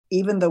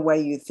even the way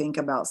you think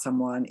about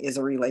someone is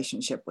a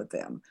relationship with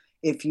them.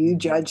 If you Mhm.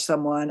 judge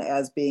someone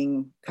as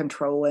being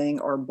controlling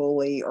or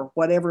bully or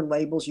whatever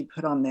labels you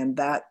put on them,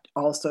 that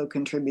also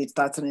contributes.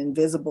 That's an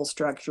invisible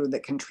structure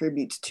that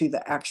contributes to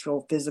the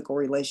actual physical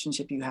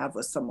relationship you have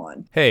with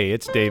someone. Hey,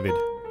 it's David,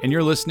 and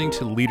you're listening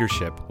to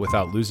Leadership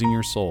Without Losing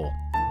Your Soul,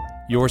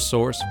 your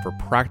source for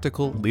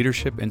practical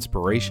leadership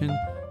inspiration,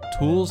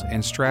 tools,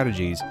 and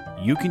strategies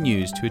you can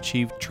use to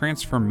achieve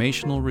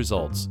transformational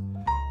results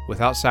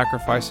without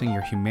sacrificing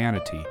your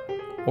humanity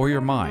or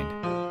your mind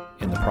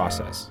in the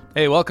process.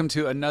 Hey, welcome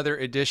to another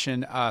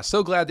edition.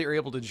 So glad that you're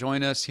able to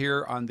join us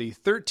here on the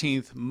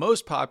 13th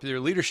most popular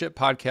leadership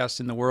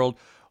podcast in the world,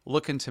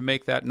 looking to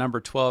make that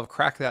number 12,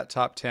 crack that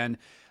top 10.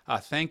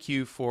 Thank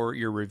you for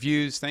your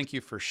reviews. Thank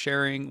you for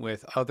sharing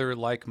with other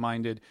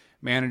like-minded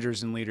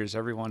managers and leaders,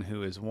 everyone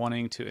who is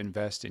wanting to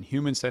invest in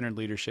human-centered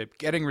leadership,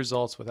 getting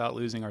results without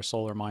losing our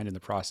soul or mind in the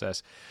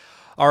process.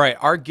 All right,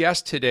 our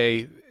guest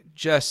today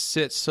just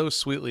sits so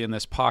sweetly in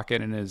this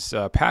pocket and is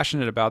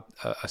passionate about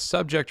a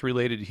subject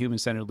related to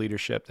human-centered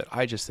leadership that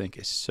I just think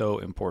is so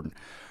important.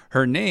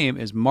 Her name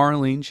is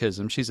Marlene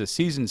Chisholm. She's a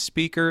seasoned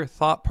speaker,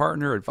 thought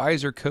partner,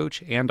 advisor,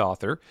 coach, and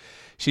author.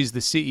 She's the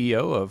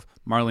CEO of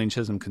Marlene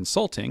Chisholm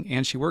Consulting,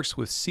 and she works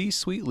with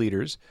C-suite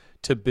leaders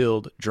to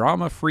build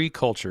drama-free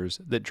cultures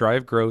that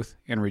drive growth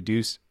and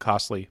reduce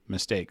costly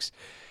mistakes.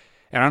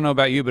 And I don't know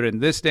about you, but in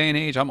this day and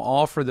age, I'm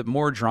all for the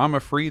more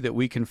drama-free that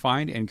we can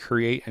find and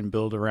create and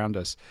build around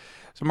us.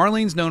 So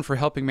Marlene's known for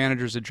helping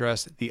managers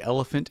address the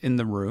elephant in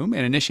the room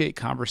and initiate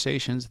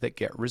conversations that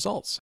get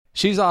results.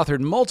 She's authored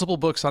multiple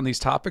books on these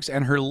topics,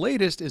 and her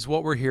latest is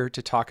what we're here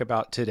to talk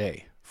about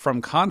today. From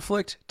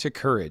Conflict to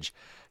Courage,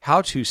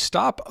 how to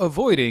stop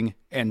avoiding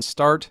and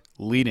start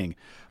leading.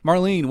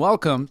 Marlene,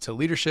 welcome to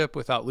Leadership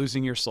Without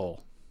Losing Your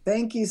Soul.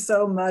 Thank you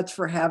so much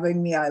for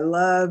having me. I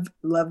love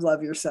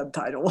your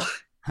subtitle.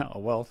 Oh,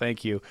 well,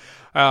 thank you.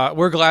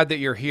 We're glad that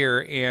you're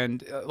here.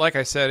 And like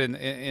I said in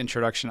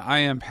introduction, I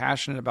am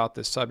passionate about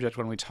this subject.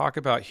 When we talk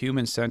about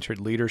human-centered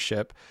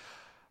leadership,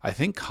 I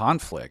think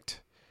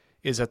conflict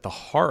is at the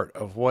heart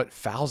of what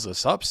fouls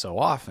us up so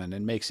often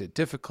and makes it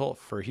difficult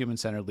for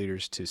human-centered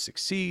leaders to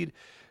succeed,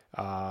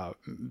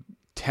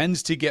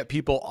 tends to get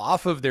people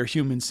off of their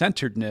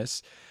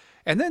human-centeredness.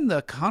 And then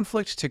the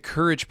conflict to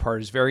courage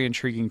part is very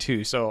intriguing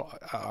too. So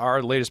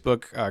our latest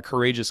book,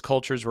 Courageous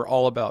Cultures, we're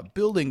all about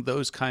building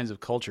those kinds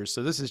of cultures.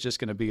 So this is just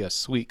going to be a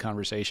sweet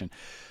conversation.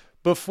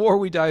 Before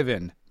we dive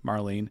in,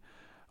 Marlene,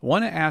 I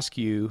want to ask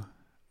you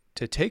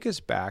to take us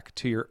back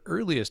to your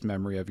earliest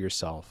memory of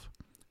yourself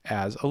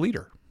as a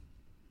leader.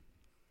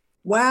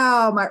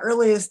 Wow, my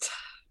earliest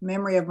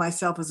memory of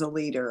myself as a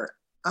leader.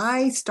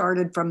 I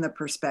started from the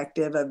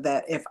perspective of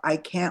that if I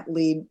can't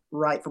lead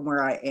right from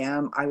where I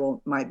am,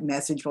 my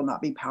message will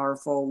not be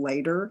powerful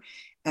later.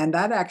 And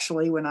that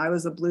actually, when I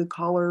was a blue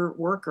collar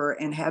worker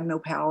and had no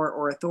power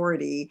or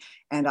authority,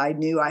 and I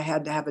knew I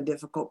had to have a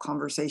difficult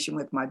conversation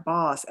with my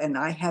boss, and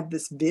I had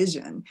this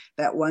vision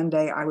that one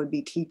day I would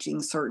be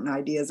teaching certain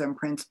ideas and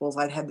principles,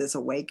 I'd had this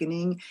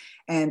awakening.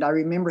 And I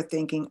remember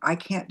thinking, I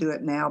can't do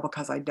it now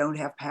because I don't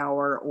have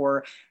power,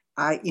 or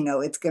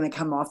it's going to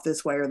come off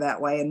this way or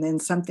that way. And then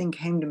something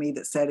came to me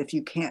that said, if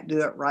you can't do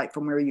it right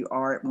from where you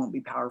are, it won't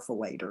be powerful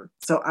later.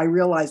 So I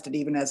realized it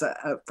even as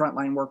a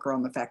frontline worker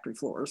on the factory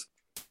floors.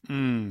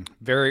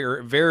 Very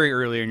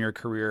early in your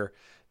career,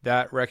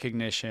 that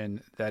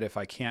recognition that if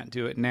I can't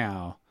do it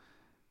now,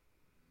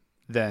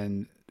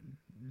 then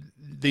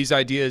these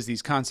ideas,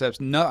 these concepts,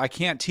 no, I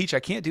can't teach, I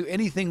can't do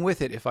anything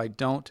with it if I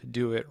don't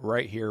do it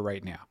right here,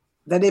 right now.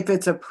 That if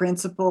it's a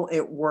principle,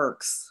 it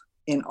works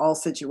in all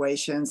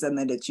situations and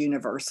that it's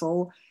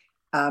universal.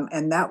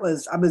 And I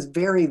was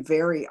very,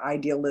 very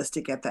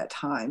idealistic at that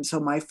time. So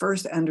my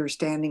first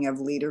understanding of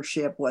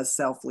leadership was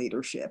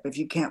self-leadership. If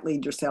you can't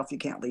lead yourself, you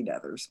can't lead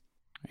others.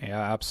 Yeah,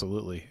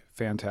 absolutely.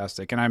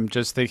 Fantastic. And I'm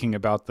just thinking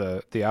about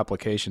the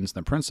applications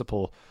and the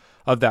principle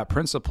of that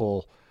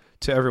principle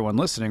to everyone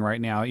listening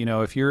right now. You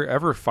know, if you're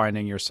ever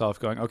finding yourself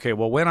going, okay,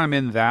 well, when I'm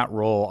in that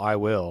role, I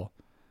will.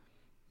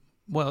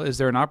 Well, is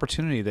there an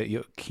opportunity that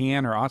you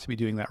can or ought to be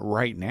doing that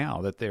right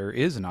now, that there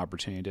is an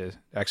opportunity to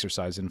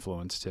exercise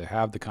influence, to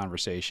have the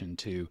conversation,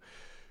 to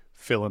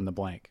fill in the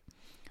blank?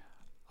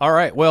 All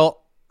right.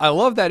 Well, I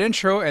love that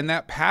intro, and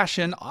that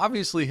passion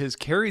obviously has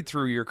carried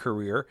through your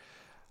career.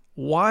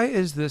 Why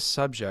is this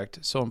subject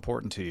so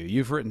important to you?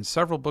 You've written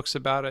several books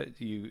about it.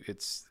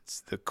 It's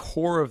the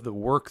core of the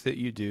work that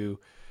you do.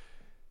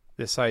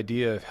 This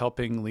idea of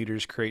helping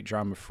leaders create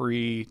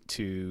drama-free,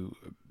 to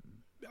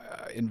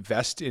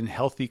invest in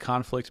healthy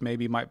conflict,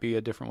 maybe might be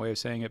a different way of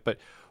saying it. But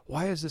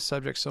why is this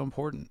subject so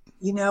important?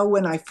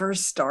 When I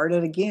first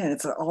started, again,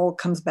 it all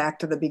comes back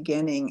to the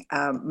beginning.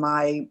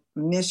 My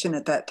mission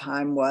at that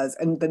time was,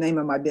 and the name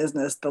of my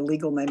business, the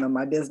legal name of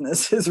my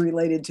business is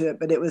related to it,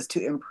 but it was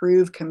to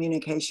improve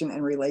communication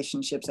and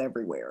relationships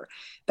everywhere.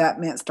 That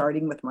meant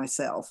starting with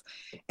myself.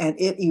 And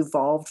it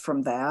evolved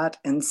from that.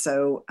 And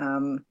so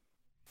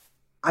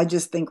I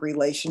just think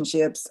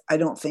relationships, I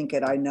don't think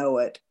it, I know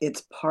it.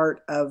 It's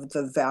part of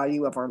the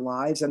value of our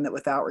lives, and that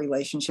without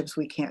relationships,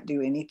 we can't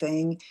do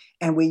anything.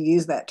 And we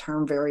use that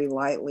term very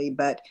lightly,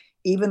 but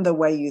even the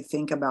way you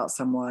think about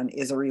someone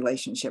is a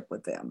relationship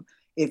with them.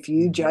 If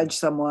you judge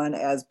someone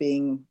as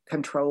being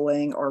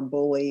controlling or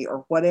bully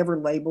or whatever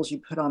labels you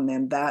put on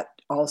them, that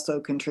also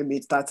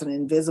contributes. That's an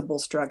invisible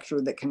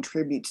structure that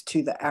contributes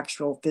to the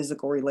actual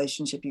physical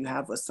relationship you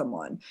have with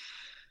someone.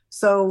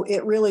 So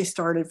it really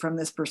started from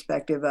this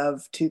perspective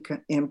of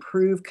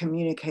improve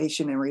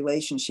communication and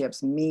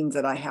relationships means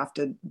that I have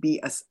to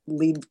be a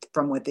lead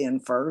from within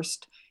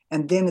first.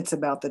 And then it's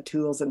about the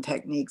tools and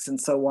techniques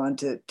and so on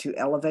to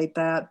elevate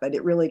that. But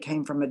it really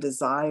came from a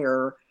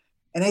desire.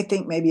 And I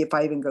think maybe if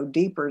I even go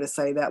deeper to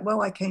say that,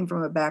 well, I came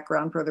from a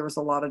background where there was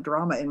a lot of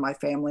drama in my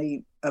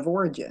family of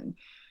origin.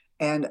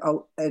 And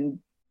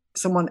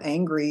someone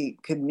angry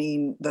could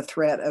mean the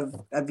threat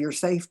of your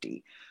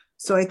safety.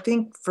 So I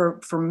think for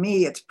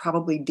me, it's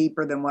probably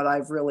deeper than what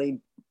I've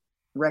really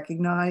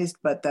recognized,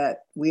 but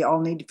that we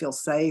all need to feel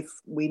safe.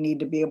 We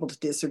need to be able to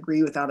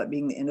disagree without it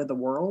being the end of the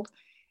world.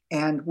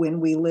 And when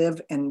we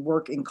live and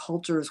work in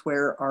cultures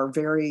where our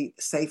very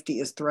safety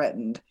is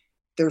threatened,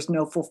 there's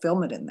no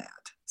fulfillment in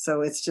that.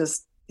 So it's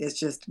just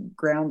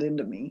ground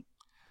into me.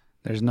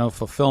 There's no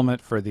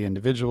fulfillment for the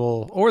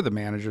individual or the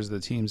managers,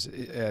 the teams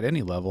at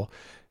any level,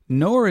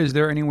 nor is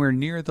there anywhere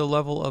near the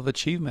level of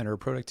achievement or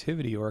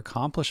productivity or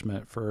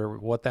accomplishment for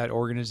what that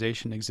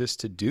organization exists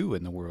to do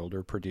in the world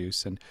or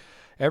produce, and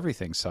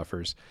everything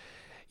suffers.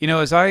 You know,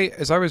 as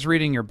I was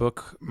reading your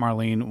book,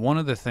 Marlene, one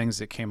of the things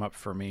that came up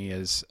for me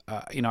is,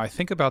 I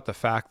think about the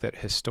fact that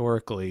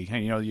historically,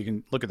 and you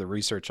can look at the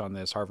research on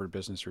this, Harvard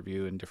Business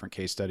Review and different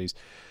case studies,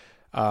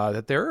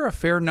 that there are a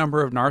fair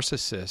number of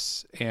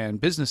narcissists and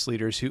business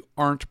leaders who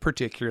aren't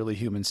particularly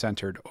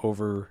human-centered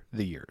over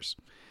the years,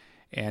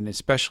 and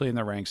especially in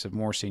the ranks of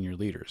more senior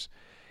leaders.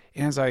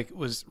 And as I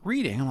was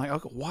reading, I'm like,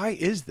 okay, why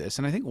is this?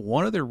 And I think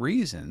one of the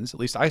reasons, at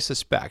least I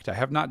suspect, I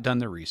have not done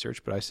the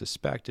research, but I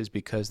suspect is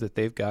because that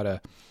they've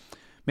got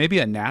maybe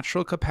a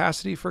natural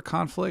capacity for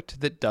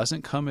conflict that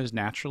doesn't come as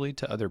naturally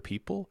to other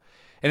people.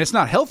 And it's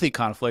not healthy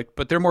conflict,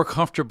 but they're more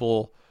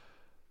comfortable,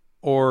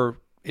 or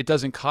it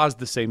doesn't cause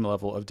the same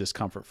level of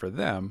discomfort for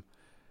them,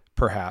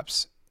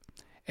 perhaps.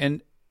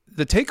 And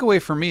the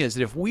takeaway for me is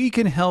that if we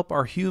can help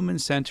our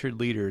human-centered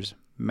leaders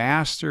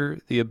master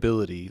the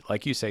ability,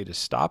 like you say, to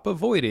stop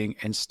avoiding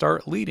and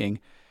start leading,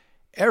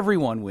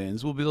 everyone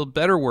wins. We'll build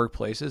better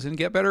workplaces and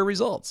get better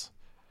results.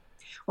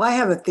 Well, I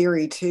have a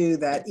theory too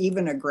that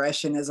even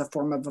aggression is a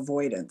form of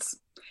avoidance.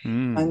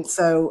 And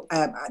so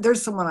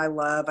there's someone I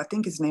love. I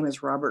think his name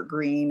is Robert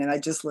Greene, and I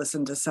just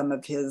listened to some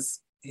of his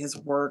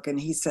work, and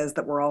he says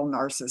that we're all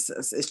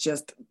narcissists. It's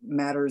just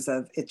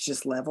it's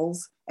just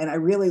levels, and I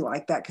really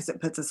like that because it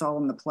puts us all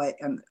in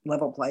the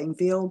level playing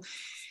field.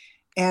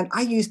 And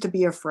I used to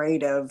be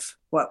afraid of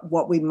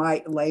what we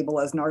might label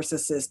as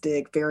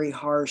narcissistic, very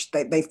harsh.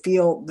 They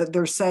feel that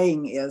their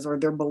saying is, or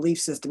their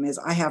belief system is,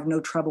 I have no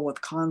trouble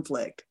with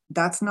conflict.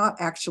 That's not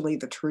actually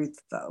the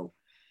truth, though.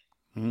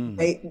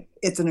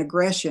 It's an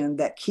aggression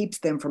that keeps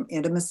them from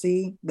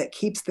intimacy, that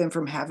keeps them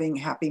from having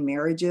happy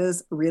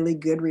marriages, really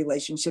good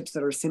relationships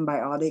that are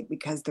symbiotic,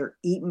 because they're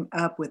eaten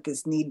up with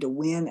this need to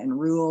win and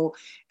rule.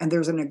 And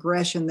there's an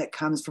aggression that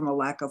comes from a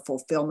lack of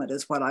fulfillment,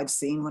 is what I've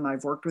seen when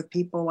I've worked with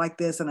people like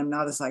this. And I'm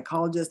not a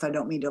psychologist. I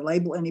don't mean to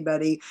label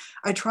anybody.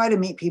 I try to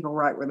meet people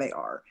right where they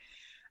are.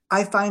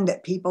 I find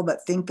that people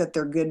that think that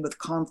they're good with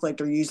conflict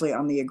are usually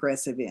on the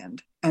aggressive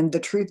end. And the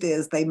truth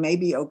is, they may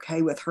be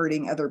okay with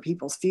hurting other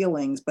people's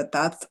feelings, but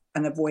that's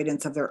an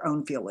avoidance of their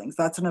own feelings.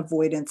 That's an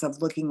avoidance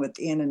of looking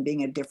within and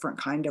being a different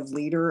kind of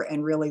leader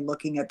and really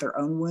looking at their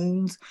own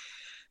wounds.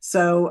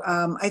 So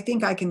I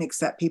think I can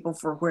accept people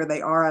for where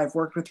they are. I've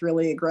worked with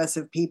really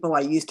aggressive people.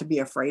 I used to be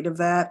afraid of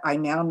that. I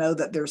now know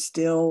that there's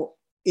still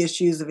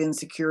issues of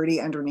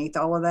insecurity underneath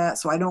all of that.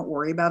 So I don't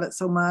worry about it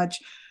so much.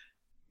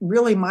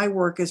 Really, my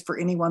work is for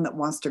anyone that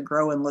wants to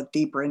grow and look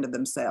deeper into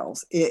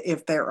themselves.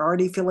 If they're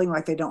already feeling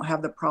like they don't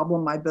have the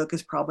problem, my book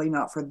is probably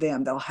not for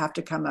them. They'll have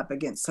to come up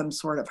against some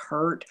sort of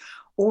hurt,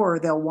 or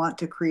they'll want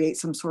to create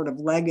some sort of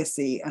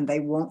legacy, and they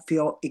won't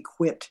feel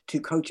equipped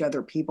to coach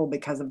other people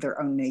because of their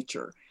own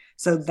nature.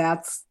 So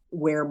that's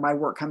where my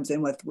work comes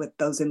in with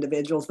those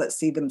individuals that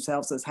see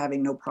themselves as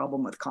having no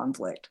problem with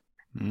conflict.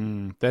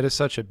 That is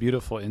such a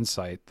beautiful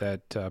insight,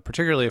 that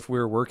particularly if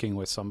we're working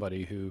with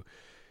somebody who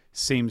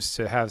seems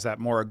to have that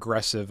more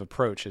aggressive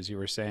approach, as you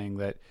were saying,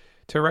 that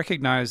to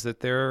recognize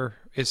that there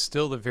is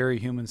still the very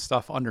human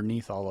stuff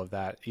underneath all of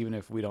that, even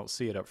if we don't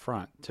see it up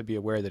front, to be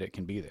aware that it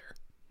can be there.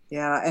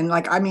 Yeah. And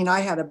I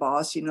had a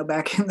boss,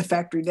 back in the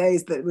factory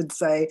days that would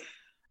say,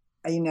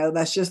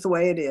 that's just the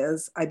way it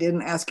is. I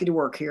didn't ask you to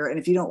work here. And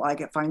if you don't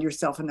like it, find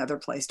yourself another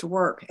place to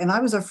work. And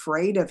I was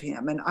afraid of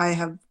him. And I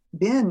have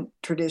been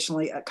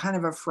traditionally kind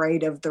of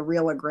afraid of the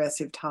real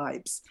aggressive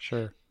types.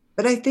 Sure.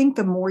 But I think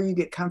the more you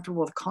get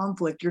comfortable with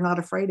conflict, you're not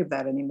afraid of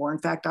that anymore. In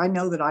fact, I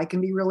know that I can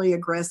be really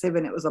aggressive,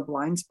 and it was a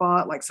blind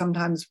spot. Like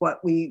sometimes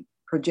what we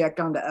project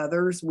onto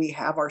others, we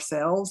have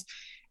ourselves.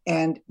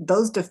 And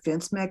those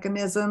defense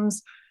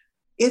mechanisms,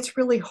 it's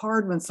really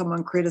hard when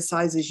someone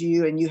criticizes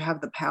you and you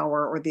have the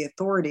power or the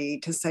authority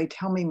to say,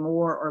 tell me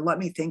more, or let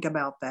me think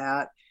about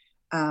that.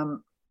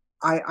 Um,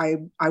 I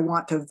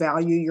want to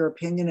value your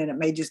opinion, and it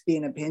may just be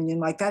an opinion.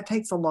 Like, that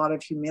takes a lot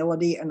of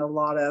humility and a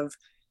lot of,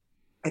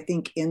 I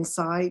think,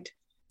 insight.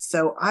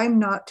 So I'm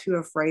not too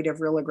afraid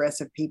of real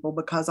aggressive people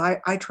because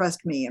I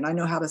trust me, and I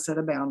know how to set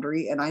a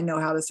boundary, and I know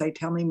how to say,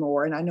 tell me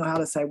more. And I know how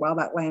to say, well,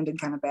 that landed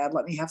kind of bad.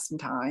 Let me have some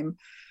time.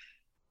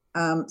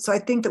 So I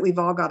think that we've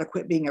all got to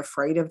quit being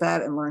afraid of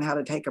that and learn how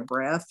to take a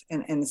breath.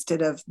 And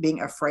instead of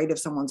being afraid of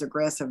someone's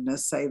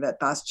aggressiveness, say that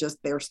that's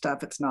just their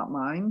stuff. It's not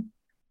mine.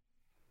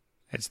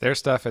 It's their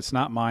stuff. It's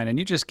not mine. And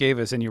you just gave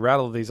us, and you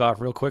rattled these off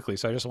real quickly.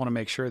 So I just want to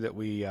make sure that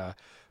we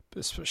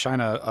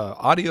shine a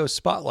audio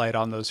spotlight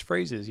on those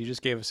phrases. You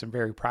just gave us some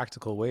very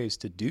practical ways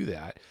to do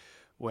that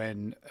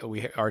when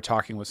we are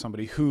talking with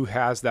somebody who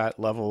has that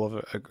level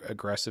of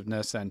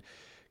aggressiveness and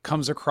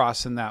comes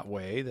across in that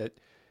way. That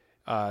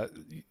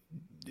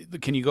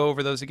can you go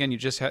over those again? You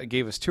just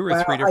gave us two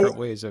or three different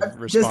ways of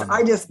responding.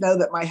 I just know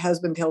that my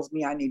husband tells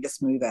me I need to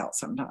smooth out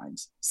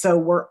sometimes. So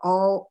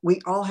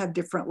we all have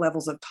different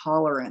levels of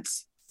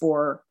tolerance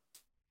for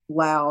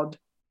loud,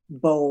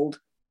 bold,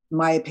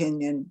 my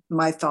opinion,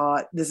 my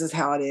thought, this is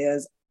how it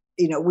is.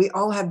 We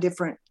all have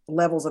different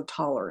levels of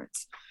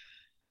tolerance.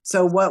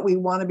 So what we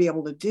want to be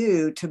able to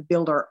do to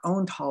build our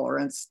own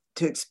tolerance,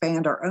 to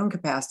expand our own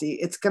capacity,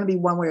 it's going to be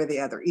one way or the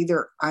other.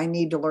 Either I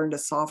need to learn to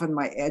soften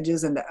my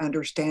edges and to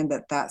understand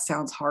that that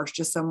sounds harsh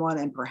to someone,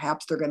 and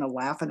perhaps they're going to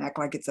laugh and act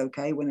like it's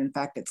okay when in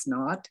fact it's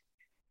not.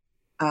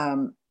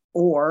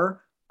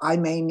 Or I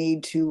may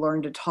need to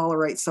learn to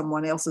tolerate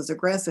someone else's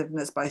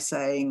aggressiveness by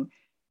saying,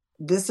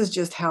 this is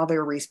just how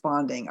they're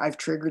responding. I've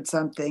triggered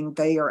something.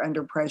 They are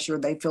under pressure.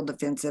 They feel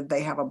defensive.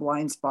 They have a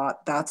blind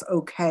spot. That's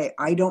okay.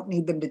 I don't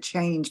need them to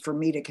change for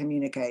me to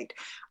communicate.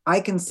 I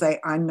can say,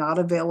 I'm not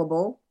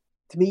available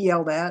to be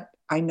yelled at.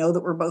 I know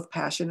that we're both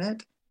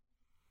passionate.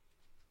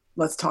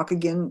 Let's talk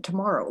again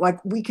tomorrow.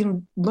 Like, we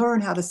can learn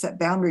how to set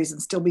boundaries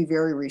and still be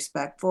very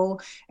respectful.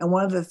 And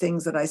one of the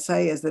things that I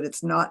say is that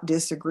it's not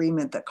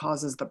disagreement that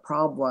causes the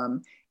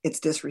problem. It's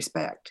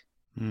disrespect.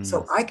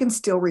 So I can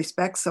still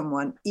respect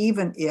someone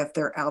even if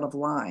they're out of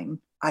line.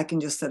 I can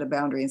just set a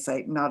boundary and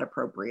say, not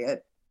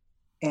appropriate.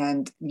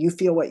 And you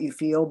feel what you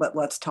feel, but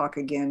let's talk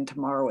again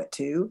tomorrow at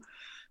 2.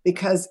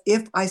 Because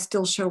if I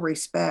still show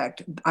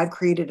respect, I've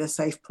created a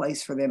safe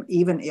place for them,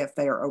 even if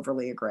they are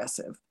overly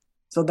aggressive.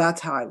 So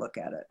that's how I look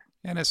at it.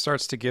 And it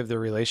starts to give the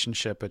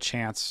relationship a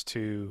chance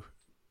to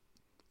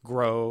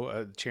grow,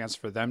 a chance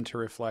for them to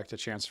reflect, a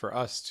chance for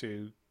us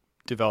to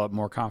develop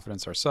more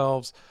confidence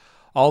ourselves.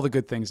 All the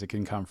good things that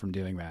can come from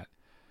doing that.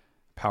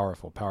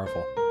 Powerful,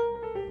 powerful.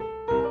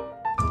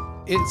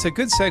 It's a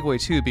good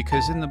segue too,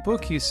 because in the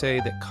book you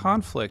say that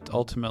conflict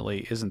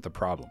ultimately isn't the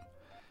problem.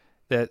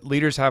 That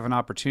leaders have an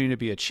opportunity to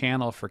be a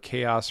channel for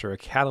chaos or a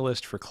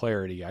catalyst for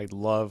clarity. I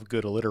love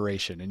good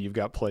alliteration, and you've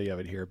got plenty of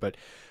it here. But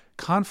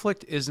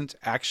conflict isn't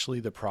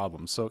actually the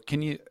problem. So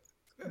can you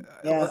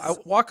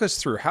walk us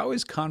through, how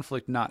is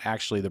conflict not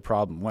actually the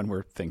problem when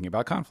we're thinking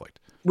about conflict?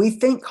 We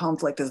think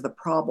conflict is the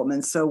problem.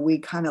 And so we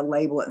kind of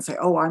label it and say,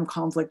 oh, I'm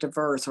conflict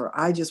averse, or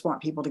I just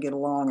want people to get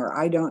along, or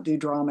I don't do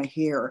drama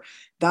here.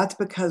 That's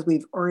because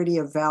we've already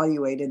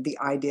evaluated the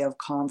idea of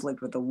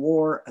conflict with a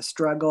war, a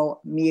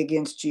struggle, me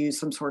against you,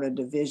 some sort of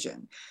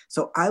division.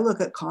 So I look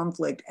at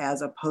conflict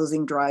as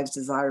opposing drives,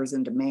 desires,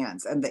 and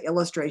demands. And the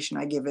illustration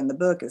I give in the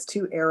book is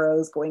 2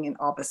 arrows going in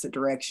opposite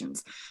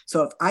directions.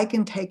 So if I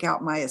can take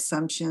out my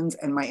assumptions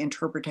and my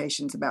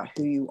interpretations about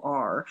who you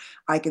are,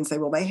 I can say,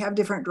 well, they have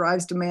different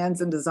drives, demands,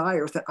 and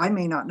desires that I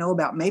may not know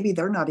about. Maybe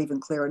they're not even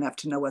clear enough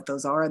to know what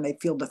those are, and they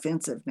feel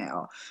defensive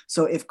now.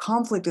 So if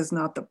conflict is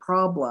not the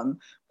problem,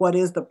 what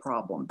is the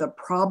problem? The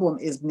problem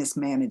is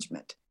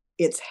mismanagement.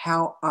 It's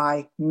how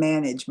I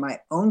manage my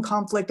own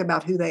conflict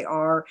about who they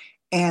are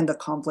and the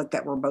conflict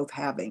that we're both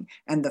having.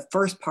 And the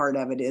first part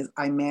of it is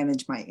I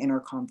manage my inner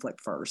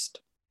conflict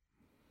first.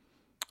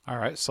 All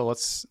right, so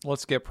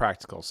let's get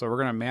practical. So we're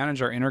going to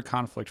manage our inner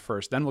conflict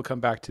first, then we'll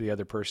come back to the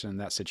other person in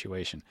that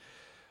situation.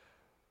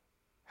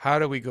 How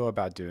do we go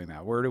about doing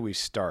that? Where do we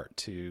start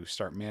to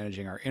start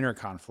managing our inner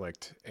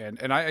conflict?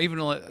 And I even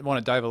want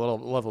to dive a little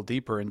level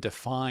deeper and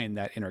define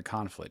that inner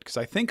conflict, because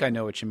I think I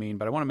know what you mean,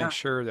 but I want to make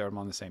sure that I'm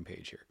on the same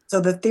page here. So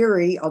the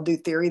theory, I'll do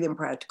theory then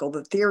practical.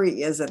 The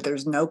theory is that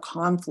there's no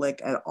conflict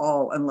at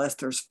all unless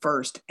there's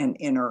first an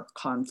inner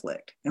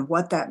conflict. And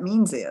what that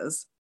means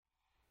is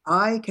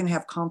I can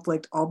have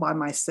conflict all by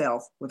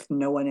myself with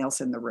no one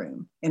else in the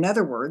room. In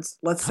other words,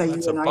 let's say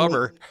you and I.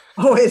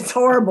 Oh, it's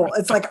horrible.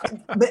 It's like,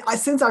 but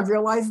since I've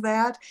realized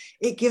that,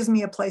 it gives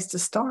me a place to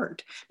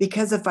start.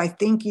 Because if I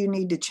think you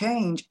need to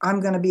change, I'm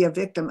going to be a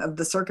victim of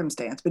the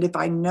circumstance. But if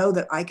I know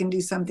that I can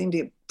do something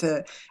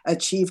to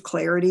achieve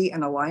clarity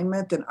and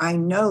alignment, then I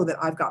know that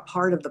I've got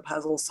part of the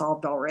puzzle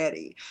solved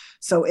already.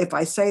 So if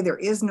I say there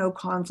is no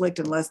conflict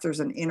unless there's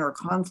an inner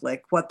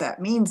conflict, what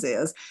that means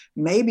is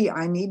maybe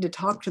I need to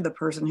talk to the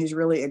person who's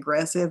really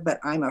aggressive, but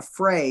I'm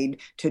afraid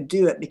to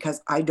do it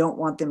because I don't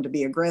want them to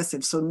be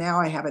aggressive. So now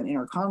I have an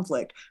inner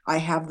conflict. I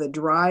have the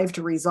drive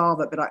to resolve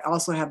it, but I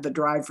also have the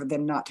drive for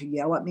them not to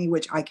yell at me,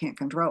 which I can't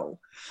control.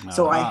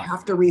 So I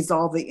have to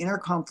resolve the inner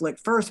conflict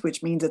first,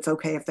 which means it's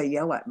okay if they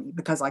yell at me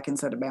because I can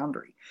set a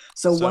boundary.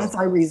 So once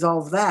I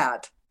resolve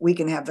that, we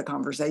can have the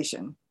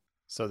conversation.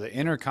 So the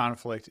inner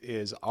conflict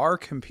is our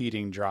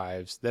competing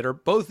drives that are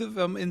both of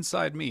them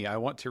inside me. I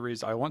want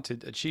to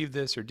achieve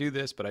this or do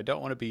this, but I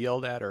don't want to be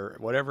yelled at or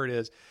whatever it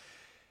is.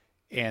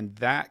 And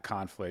that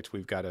conflict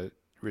we've got to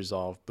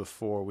resolve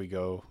before we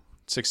go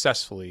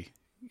successfully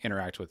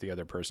interact with the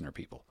other person or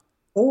people.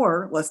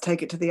 Or let's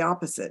take it to the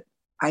opposite.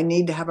 I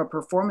need to have a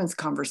performance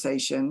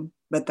conversation,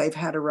 but they've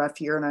had a rough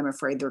year and I'm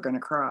afraid they're going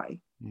to cry.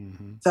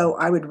 Mm-hmm. So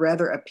I would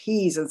rather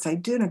appease and say,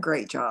 doing a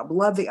great job.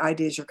 Love the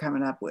ideas you're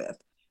coming up with.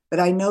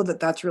 But I know that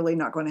that's really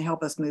not going to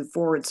help us move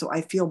forward. So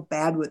I feel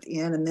bad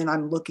within, and then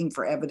I'm looking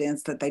for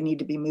evidence that they need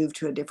to be moved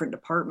to a different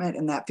department.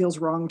 And that feels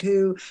wrong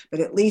too, but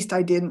at least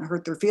I didn't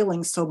hurt their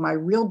feelings. So my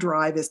real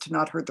drive is to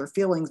not hurt their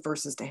feelings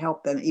versus to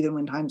help them even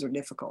when times are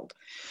difficult.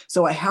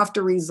 So I have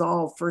to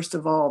resolve, first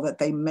of all, that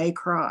they may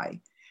cry,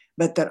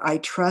 but that I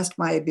trust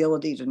my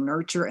ability to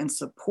nurture and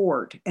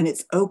support. And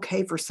it's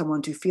okay for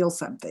someone to feel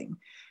something.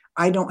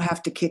 I don't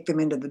have to kick them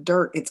into the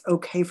dirt. It's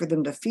okay for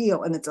them to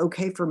feel, and it's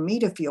okay for me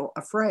to feel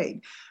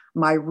afraid.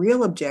 My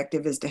real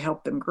objective is to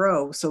help them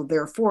grow. So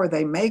therefore,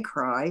 they may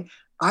cry.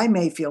 I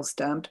may feel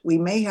stumped. We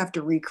may have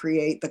to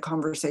recreate the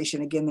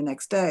conversation again the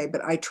next day,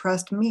 but I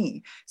trust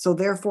me. So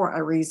therefore, I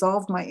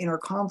resolved my inner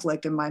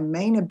conflict, and my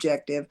main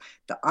objective,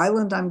 the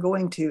island I'm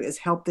going to, is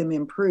help them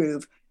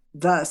improve,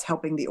 thus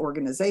helping the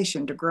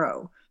organization to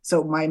grow.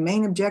 So my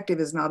main objective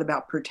is not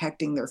about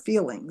protecting their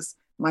feelings.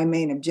 My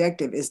main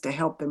objective is to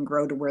help them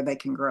grow to where they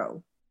can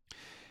grow.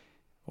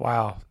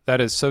 Wow,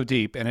 that is so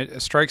deep. And it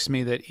strikes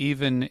me that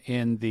even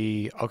in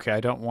the, okay,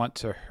 I don't want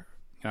to,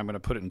 I'm going to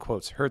put it in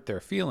quotes, hurt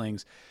their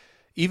feelings,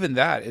 even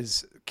that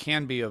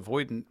can be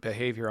avoidant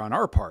behavior on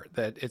our part,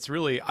 that it's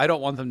really, I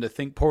don't want them to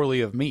think poorly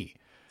of me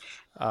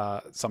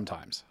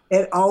sometimes.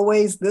 I love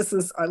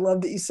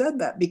that you said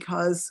that,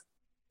 because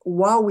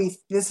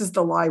this is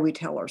the lie we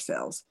tell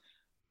ourselves.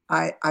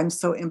 I'm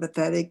so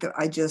empathetic that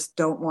I just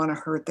don't want to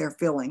hurt their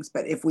feelings.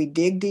 But if we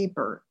dig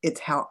deeper,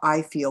 it's how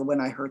I feel when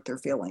I hurt their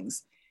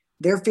feelings.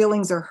 Their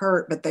feelings are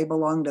hurt, but they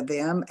belong to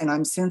them. And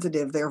I'm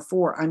sensitive.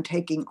 Therefore, I'm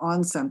taking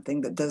on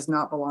something that does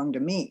not belong to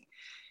me.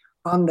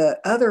 On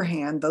the other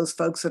hand, those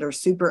folks that are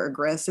super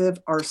aggressive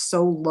are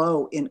so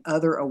low in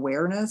other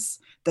awareness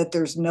that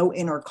there's no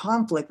inner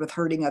conflict with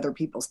hurting other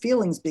people's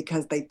feelings,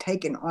 because they've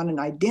taken on an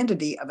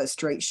identity of a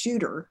straight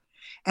shooter,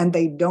 and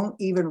they don't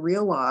even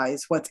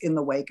realize what's in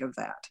the wake of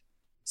that.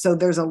 So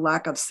there's a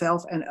lack of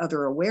self and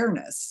other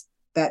awareness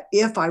that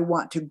if I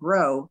want to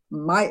grow,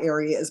 my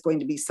area is going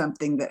to be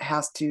something that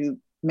has to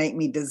make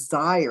me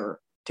desire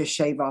to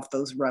shave off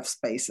those rough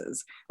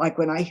spaces. Like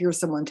when I hear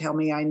someone tell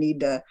me I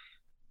need to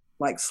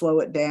slow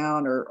it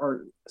down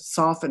or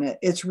soften it,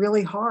 it's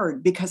really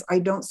hard because I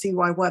don't see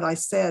why what I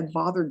said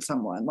bothered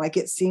someone.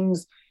 It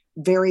seems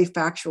very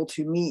factual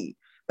to me.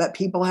 But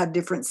people have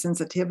different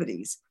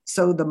sensitivities.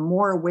 So the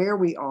more aware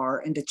we are,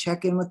 and to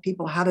check in with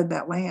people, how did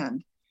that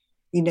land?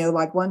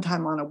 One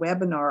time on a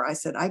webinar, I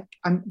said,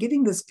 I'm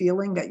getting this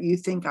feeling that you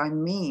think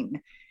I'm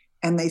mean.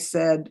 And they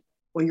said,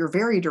 well, you're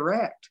very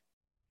direct.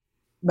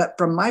 But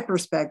from my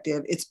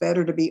perspective, it's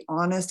better to be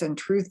honest and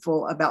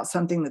truthful about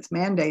something that's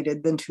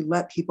mandated than to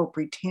let people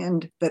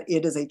pretend that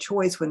it is a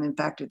choice when in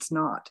fact it's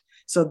not.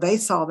 So they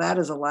saw that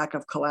as a lack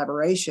of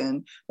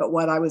collaboration. But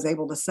what I was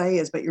able to say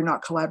is, but you're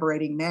not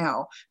collaborating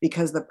now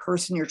because the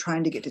person you're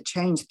trying to get to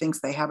change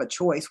thinks they have a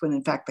choice when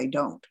in fact they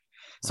don't.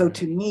 So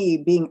to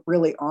me, being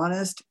really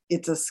honest,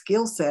 it's a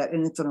skill set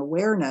and it's an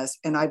awareness.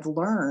 And I've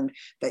learned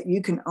that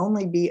you can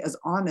only be as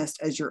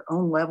honest as your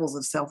own levels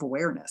of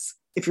self-awareness.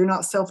 If you're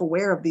not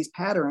self-aware of these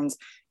patterns,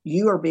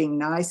 you are being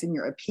nice and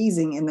you're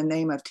appeasing in the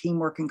name of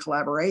teamwork and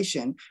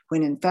collaboration,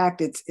 when in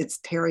fact it's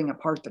tearing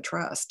apart the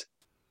trust.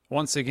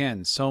 Once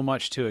again, so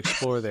much to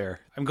explore there.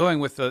 I'm going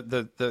with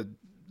the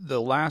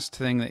last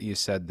thing that you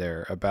said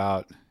there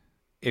about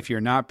if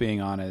you're not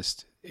being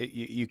honest,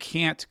 you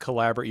can't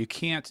collaborate. You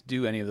can't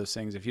do any of those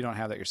things if you don't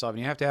have that yourself. And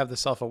you have to have the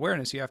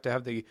self-awareness. You have to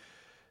have the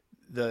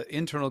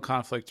internal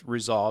conflict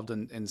resolved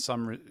in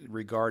some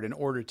regard in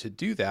order to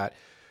do that,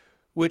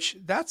 which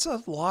that's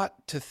a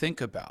lot to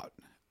think about.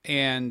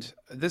 And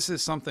this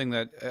is something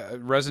that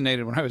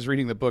resonated when I was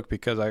reading the book,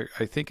 because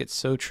I think it's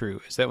so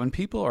true, is that when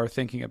people are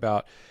thinking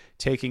about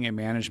taking a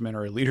management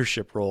or a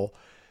leadership role,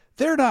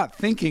 they're not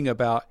thinking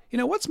about,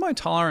 what's my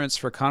tolerance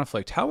for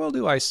conflict? How well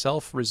do I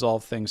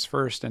self-resolve things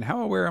first? And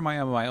how aware am I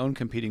of my own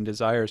competing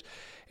desires?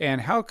 And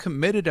how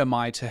committed am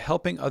I to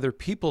helping other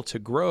people to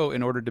grow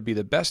in order to be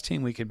the best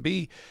team we can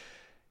be?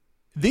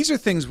 These are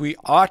things we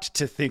ought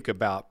to think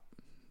about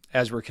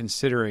as we're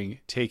considering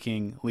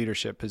taking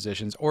leadership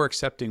positions or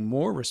accepting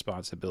more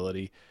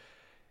responsibility.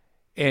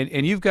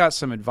 And you've got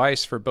some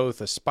advice for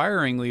both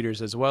aspiring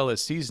leaders as well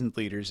as seasoned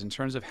leaders in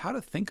terms of how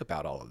to think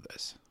about all of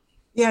this.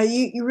 Yeah,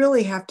 you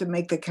really have to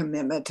make the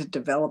commitment to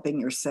developing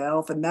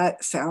yourself. And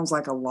that sounds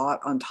like a lot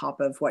on top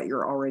of what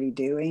you're already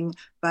doing.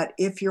 But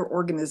if your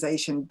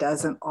organization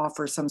doesn't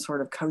offer some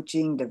sort of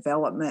coaching,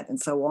 development, and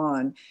so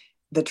on,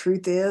 the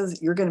truth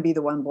is you're going to be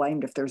the one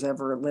blamed if there's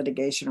ever a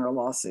litigation or a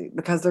lawsuit,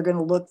 because they're going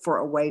to look for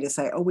a way to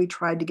say, oh, we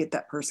tried to get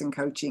that person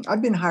coaching.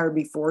 I've been hired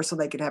before so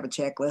they could have a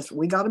checklist.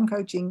 We got them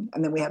coaching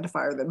and then we had to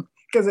fire them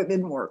because it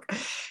didn't work.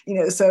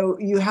 So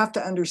you have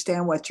to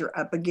understand what you're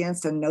up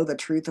against and know the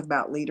truth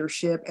about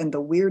leadership. And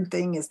the weird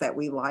thing is that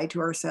we lie to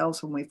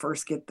ourselves when we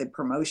first get the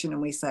promotion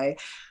and we say,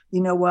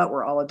 you know what,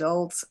 we're all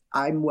adults.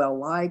 I'm well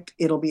liked.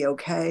 It'll be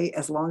okay.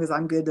 As long as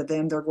I'm good to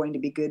them, they're going to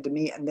be good to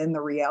me. And then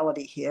the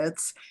reality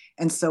hits.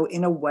 And so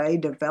in a way,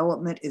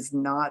 development is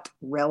not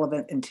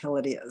relevant until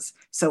it is.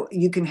 So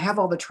you can have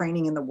all the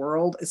training in the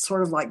world. It's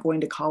sort of like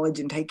going to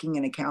college and taking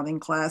an accounting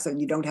class and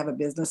you don't have a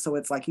business. So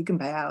it's like you can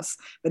pass,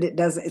 but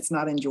it's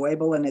not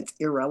enjoyable and it's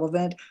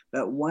irrelevant.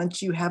 But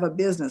once you have a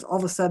business, all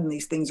of a sudden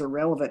these things are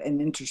relevant and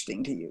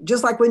interesting to you.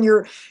 Just like when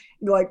you're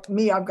like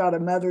me, I've got a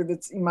mother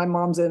my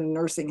mom's in a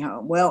nursing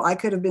home. Well, I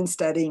could have been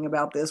studying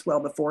about this well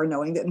before,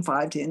 knowing that in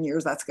 5-10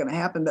 years that's going to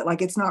happen. But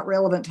like, it's not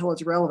relevant till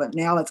it's relevant.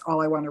 Now that's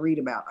all I want to read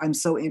about. I'm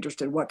so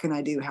interested. What can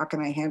I do? How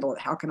can I handle it?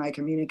 How can I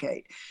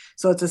communicate?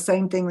 So it's the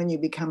same thing when you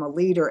become a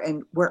leader.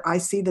 And where I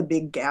see the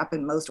big gap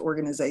in most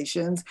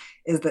organizations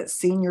is that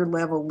senior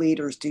level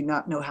leaders do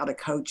not know how to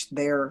coach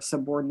their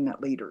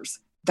subordinate leaders.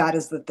 That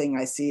is the thing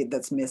I see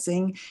that's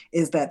missing,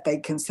 is that they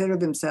consider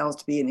themselves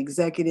to be an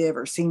executive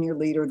or senior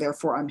leader.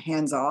 Therefore, I'm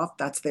hands off.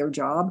 That's their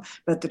job.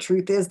 But the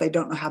truth is they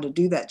don't know how to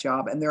do that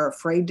job. And they're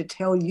afraid to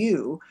tell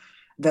you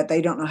that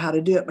they don't know how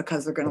to do it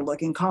because they're going to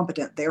look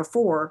incompetent.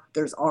 Therefore,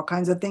 there's all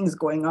kinds of things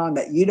going on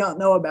that you don't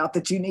know about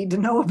that you need to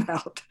know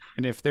about.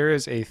 And if there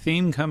is a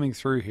theme coming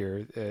through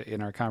here in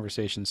our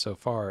conversation so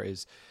far,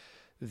 is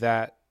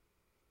that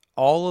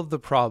all of the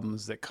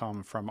problems that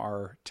come from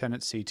our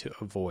tendency to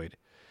avoid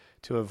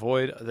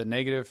the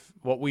negative,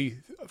 what we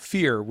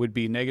fear would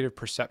be negative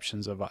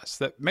perceptions of us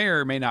that may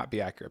or may not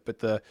be accurate, but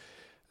the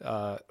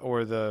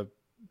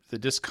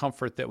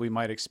discomfort that we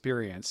might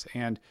experience.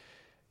 And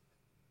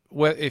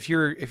if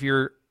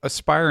you're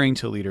aspiring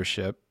to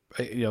leadership,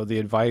 the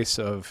advice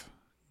of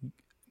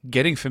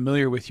getting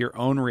familiar with your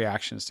own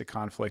reactions to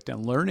conflict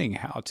and learning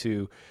how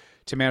to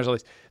manage all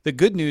this. The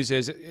good news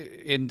is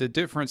in the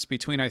difference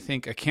between, I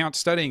think,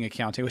 studying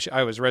accounting, which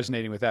I was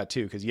resonating with that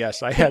too, because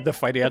yes, I had the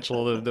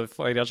financial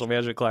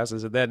management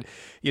classes, and then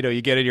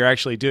you get it, you're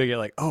actually doing it,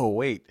 like, oh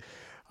wait,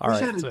 all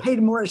right. I should have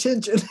paid more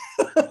attention.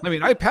 I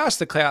mean, I passed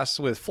the class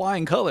with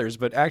flying colors,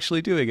 but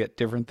actually doing it,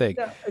 different thing.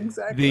 Yeah,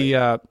 exactly.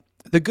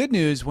 The good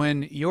news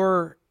when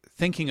you're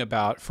thinking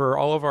about, for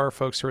all of our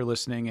folks who are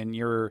listening, and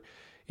you're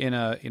in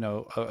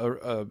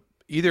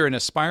either an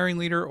aspiring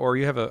leader or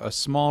you have a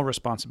small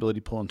responsibility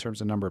pool in terms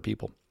of number of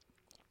people,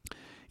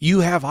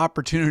 you have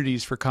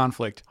opportunities for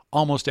conflict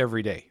almost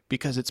every day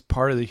because it's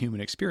part of the human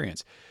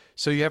experience.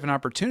 So you have an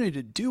opportunity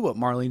to do what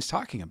Marlene's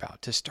talking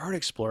about, to start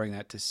exploring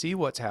that, to see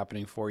what's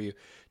happening for you,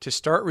 to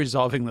start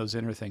resolving those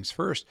inner things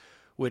first,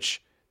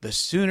 which the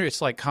sooner,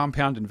 it's like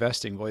compound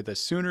investing, boy, the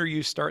sooner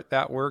you start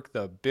that work,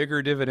 the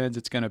bigger dividends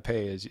it's going to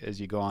pay as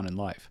you go on in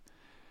life.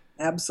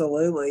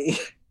 Absolutely.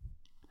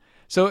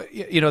 So,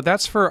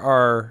 that's for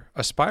our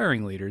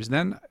aspiring leaders.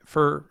 Then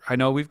I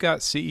know we've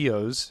got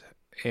CEOs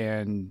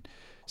and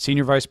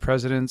senior vice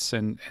presidents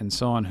and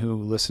so on who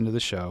listen to the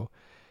show.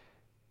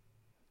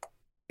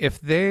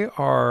 If they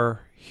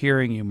are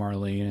hearing you,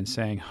 Marlene, and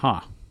saying,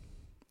 I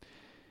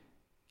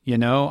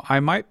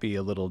might be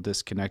a little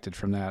disconnected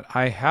from that.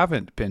 I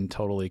haven't been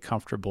totally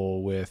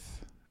comfortable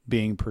with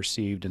being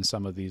perceived in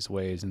some of these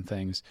ways and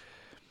things.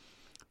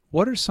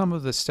 What are some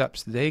of the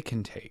steps they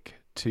can take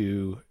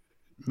to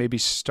maybe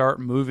start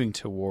moving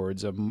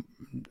towards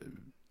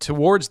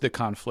the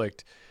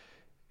conflict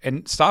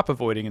and stop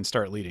avoiding and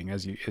start leading,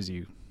 as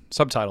you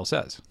subtitle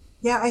says?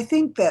 Yeah, I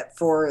think that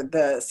for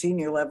the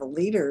senior level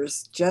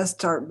leaders, just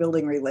start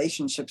building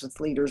relationships with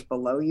leaders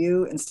below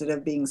you instead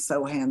of being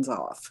so hands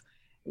off.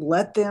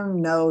 Let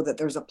them know that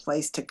there's a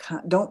place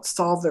don't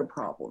solve their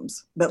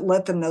problems, but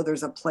let them know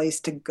there's a place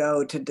to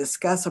go to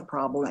discuss a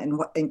problem.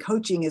 And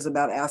coaching is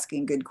about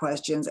asking good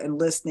questions and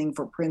listening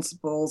for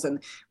principles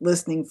and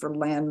listening for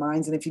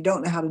landmines. And if you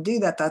don't know how to do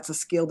that, that's a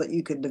skill that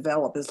you could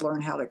develop, is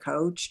learn how to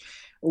coach.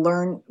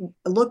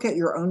 Look at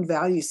your own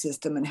value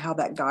system and how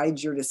that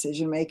guides your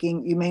decision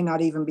making. You may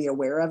not even be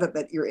aware of it,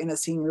 but you're in a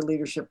senior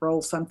leadership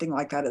role. Something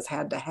like that has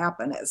had to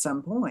happen at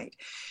some point.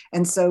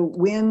 And so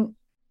when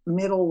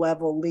middle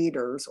level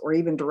leaders or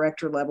even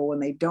director level,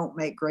 when they don't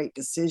make great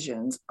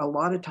decisions, a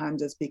lot of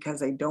times it's because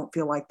they don't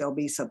feel like they'll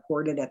be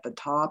supported at the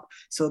top.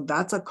 So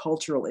that's a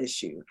cultural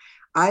issue.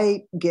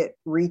 I get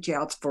reach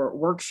outs for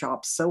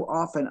workshops so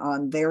often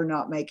on they're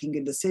not making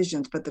good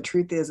decisions, but the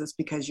truth is it's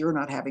because you're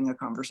not having a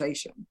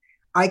conversation.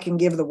 I can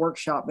give the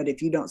workshop, but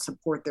if you don't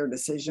support their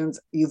decisions,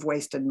 you've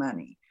wasted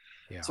money.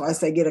 Yeah. So I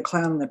say get a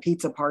clown and a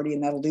pizza party,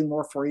 and that'll do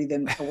more for you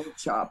than a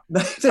workshop.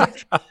 But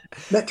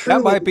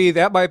truly,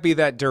 That might be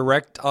that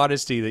direct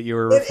honesty that you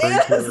were referring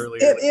to it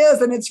earlier.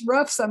 is, and it's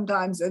rough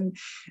sometimes. And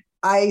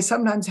I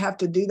sometimes have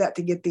to do that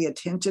to get the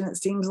attention, it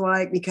seems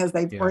like, because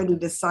they've Yeah. already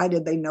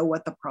decided they know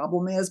what the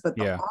problem is. But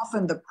Yeah.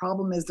 often the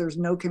problem is there's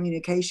no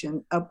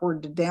communication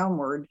upward to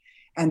downward.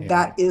 And Yeah.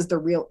 that is the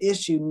real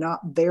issue,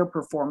 not their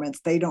performance.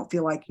 They don't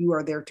feel like you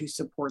are there to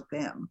support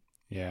them.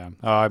 Yeah.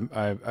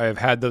 I've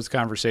had those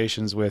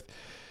conversations with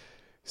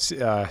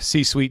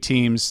C-suite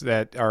teams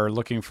that are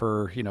looking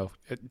for,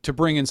 to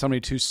bring in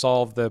somebody to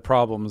solve the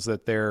problems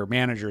that their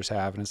managers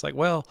have. And it's like,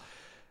 well,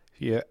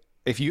 yeah,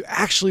 if you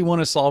actually want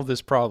to solve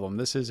this problem,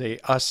 this is a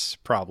us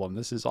problem.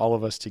 This is all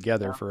of us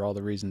together for all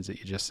the reasons that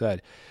you just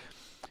said.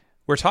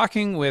 We're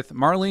talking with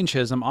Marlene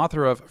Chisholm,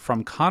 author of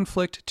From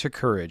Conflict to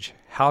Courage,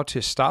 How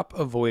to Stop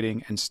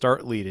Avoiding and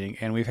Start Leading.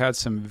 And we've had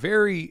some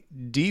very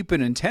deep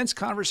and intense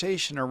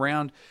conversation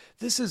around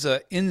this is an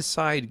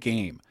inside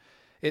game.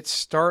 It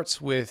starts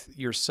with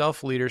your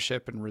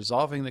self-leadership and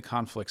resolving the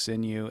conflicts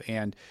in you.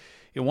 And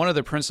one of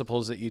the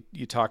principles that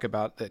you talk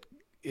about that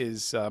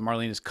is,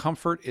 Marlene, is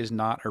comfort is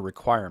not a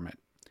requirement.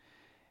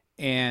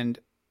 And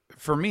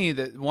for me,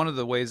 that one of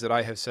the ways that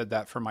I have said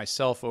that for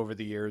myself over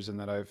the years and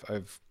that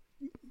I've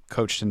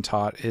coached and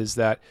taught is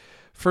that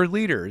for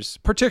leaders,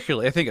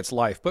 particularly, I think it's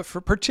life, but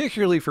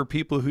particularly for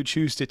people who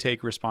choose to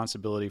take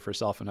responsibility for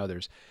self and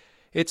others,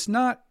 it's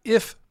not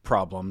if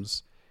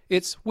problems,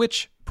 it's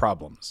which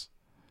problems.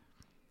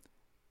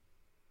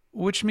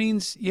 Which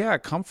means, yeah,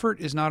 comfort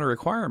is not a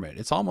requirement.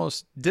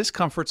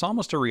 Discomfort's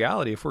almost a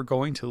reality if we're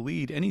going to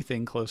lead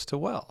anything close to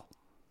well.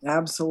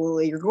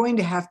 Absolutely. You're going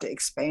to have to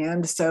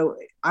expand. So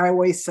I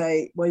always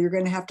say, well, you're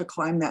going to have to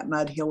climb that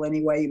mud hill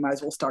anyway. You might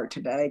as well start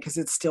today because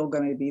it's still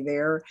going to be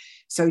there.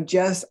 So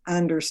just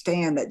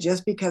understand that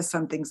just because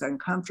something's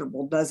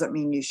uncomfortable doesn't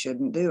mean you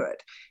shouldn't do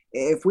it.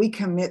 If we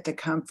commit to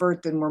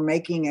comfort, then we're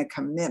making a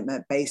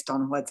commitment based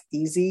on what's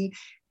easy.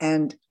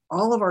 And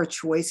all of our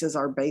choices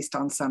are based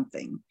on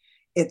something.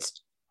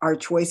 Our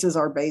choices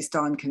are based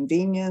on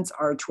convenience.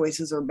 Our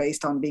choices are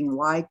based on being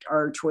liked.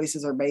 Our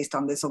choices are based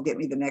on this will get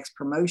me the next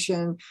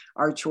promotion.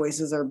 Our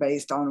choices are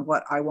based on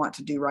what I want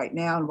to do right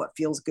now and what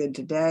feels good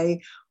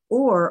today.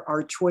 Or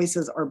our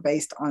choices are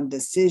based on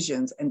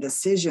decisions, and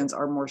decisions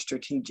are more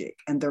strategic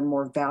and they're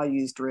more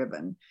values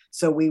driven.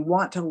 So we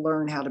want to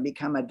learn how to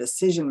become a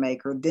decision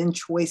maker, then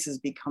choices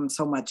become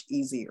so much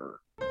easier.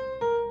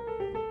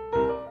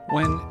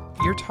 When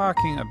you're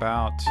talking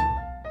about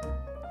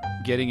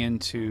getting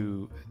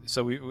into,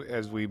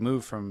 as we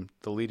move from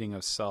the leading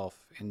of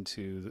self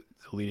into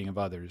the leading of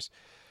others,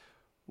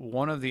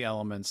 one of the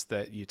elements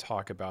that you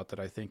talk about that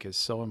I think is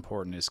so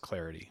important is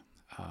clarity.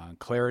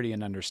 Clarity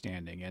and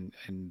understanding.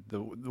 And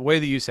the way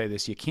that you say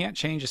this, you can't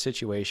change a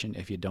situation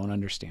if you don't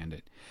understand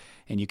it.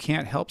 And you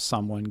can't help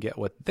someone get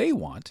what they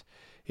want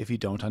if you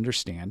don't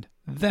understand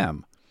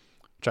them.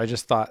 Which I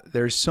just thought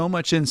there's so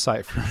much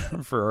insight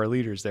for our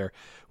leaders there.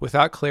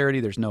 Without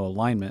clarity, there's no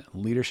alignment.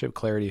 Leadership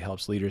clarity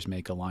helps leaders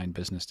make aligned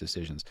business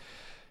decisions.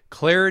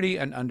 Clarity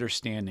and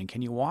understanding.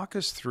 Can you walk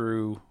us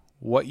through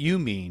what you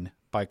mean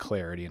by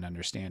clarity and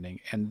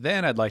understanding? And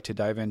then I'd like to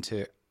dive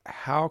into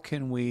how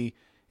can we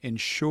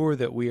ensure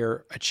that we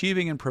are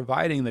achieving and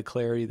providing the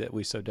clarity that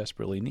we so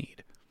desperately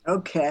need.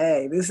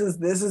 Okay, this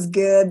is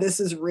good.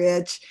 This is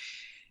rich.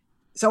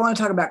 So I want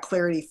to talk about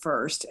clarity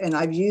first. And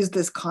I've used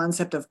this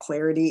concept of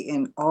clarity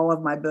in all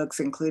of my books,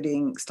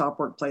 including Stop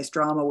Workplace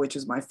Drama, which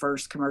is my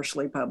first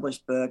commercially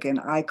published book. And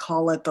I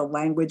call it the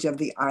language of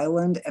the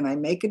island. And I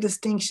make a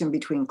distinction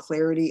between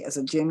clarity as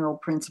a general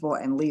principle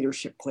and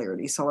leadership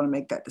clarity. So I want to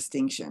make that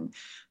distinction.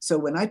 So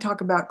when I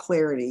talk about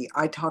clarity,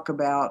 I talk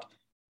about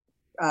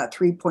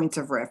 3 points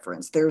of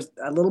reference. There's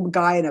a little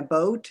guy in a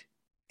boat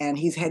and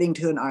he's heading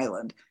to an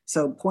island.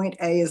 So point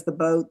A is the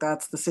boat,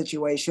 that's the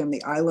situation.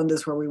 The island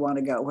is where we want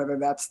to go, whether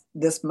that's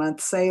this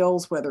month's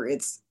sales, whether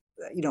it's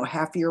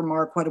half year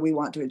mark, what do we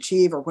want to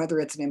achieve, or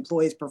whether it's an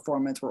employee's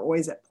performance. We're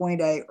always at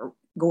point A or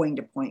going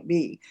to point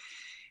B.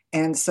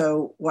 And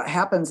so what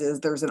happens is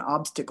there's an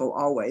obstacle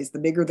always. The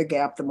bigger the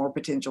gap, the more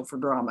potential for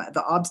drama.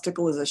 The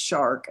obstacle is a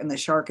shark, and the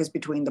shark is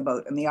between the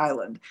boat and the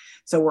island.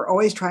 So we're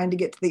always trying to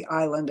get to the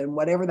island, and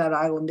whatever that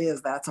island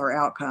is, that's our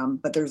outcome,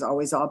 but there's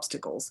always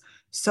obstacles.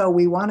 So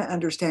we want to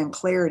understand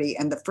clarity.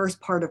 And the first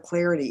part of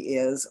clarity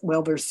is,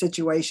 well, there's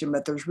situation,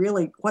 but there's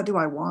really, what do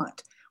I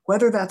want?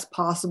 Whether that's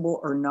possible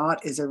or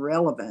not is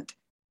irrelevant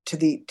to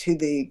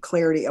the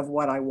clarity of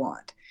what I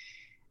want.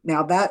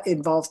 Now that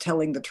involves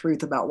telling the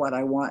truth about what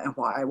I want and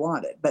why I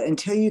want it. But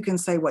until you can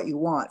say what you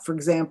want, for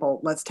example,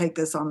 let's take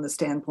this on the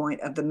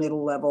standpoint of the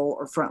middle level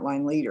or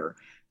frontline leader.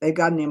 They've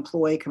got an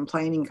employee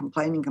complaining.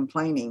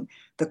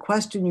 The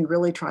question you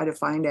really try to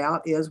find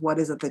out is, what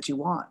is it that you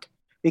want?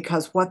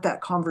 Because what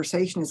that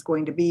conversation is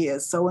going to be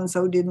is,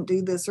 so-and-so didn't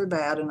do this or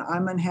that, and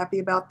I'm unhappy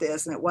about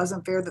this, and it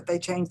wasn't fair that they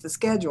changed the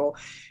schedule.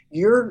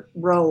 Your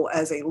role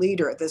as a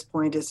leader at this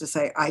point is to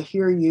say, I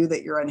hear you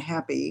that you're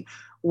unhappy.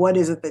 What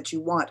is it that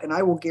you want? And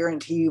I will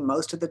guarantee you,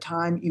 most of the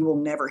time, you will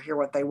never hear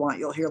what they want.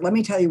 You'll hear, let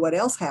me tell you what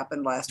else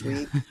happened last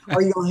week.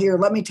 Or you'll hear,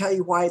 let me tell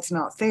you why it's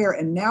not fair.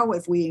 And now,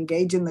 if we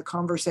engage in the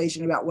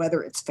conversation about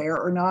whether it's fair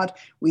or not,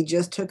 we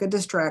just took a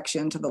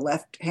distraction to the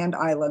left hand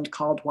island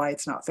called why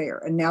it's not fair.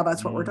 And now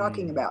that's what we're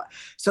talking about.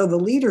 So the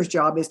leader's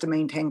job is to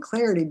maintain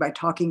clarity by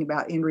talking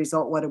about end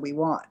result, what do we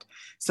want?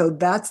 So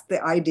that's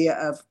the idea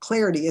of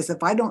clarity, is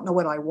if I don't know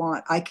what I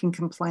want, I can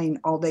complain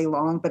all day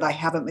long, but I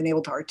haven't been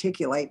able to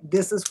articulate,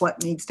 this is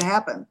what needs to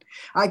happen.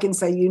 I can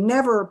say, you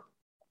never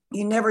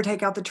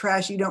take out the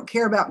trash. You don't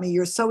care about me.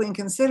 You're so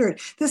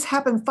inconsiderate. This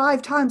happened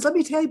 5 times. Let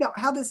me tell you about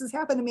how this has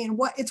happened to me and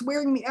what it's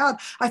wearing me out.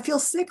 I feel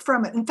sick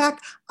from it. In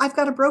fact, I've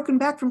got a broken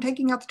back from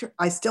taking out the trash.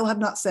 I still have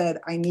not said,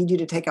 I need you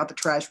to take out the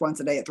trash once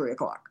a day at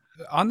 3:00.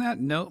 On that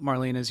note,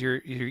 Marlene, as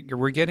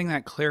we're getting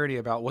that clarity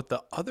about what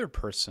the other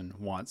person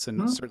wants,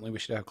 and certainly we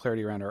should have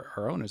clarity around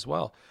our own as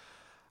well.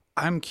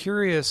 I'm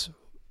curious,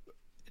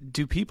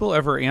 do people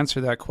ever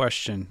answer that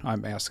question?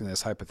 I'm asking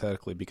this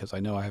hypothetically because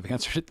I know I have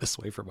answered it this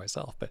way for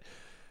myself, but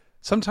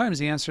sometimes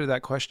the answer to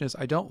that question is,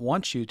 I don't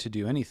want you to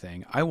do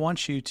anything. I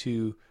want you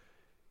to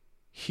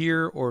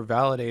hear or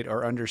validate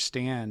or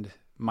understand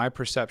my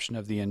perception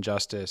of the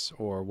injustice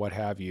or what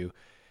have you,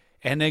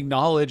 and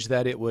acknowledge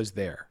that it was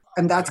there.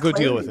 And that's go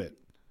clarity. Deal with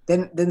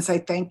it. Then say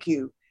thank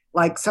you.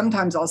 Like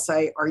sometimes I'll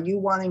say, are you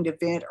wanting to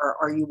vent or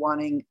are you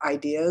wanting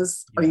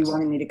ideas? Yes. Are you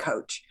wanting me to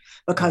coach?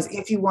 Because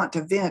if you want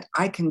to vent,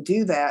 I can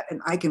do that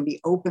and I can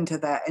be open to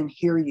that and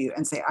hear you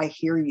and say, I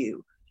hear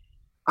you.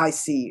 I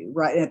see you,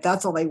 right? And if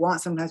that's all they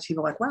want, sometimes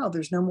people are like, wow,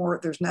 there's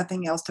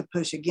nothing else to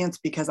push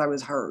against because I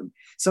was heard.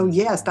 So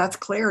yes, that's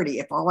clarity.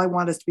 If all I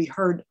want is to be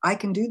heard, I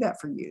can do that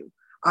for you.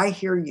 I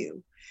hear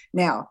you.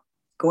 Now,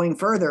 going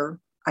further,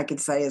 I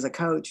could say as a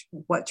coach,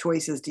 what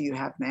choices do you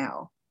have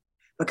now?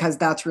 Because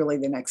that's really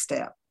the next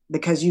step.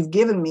 Because you've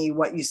given me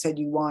what you said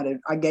you wanted.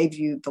 I gave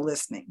you the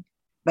listening.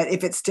 But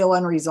if it's still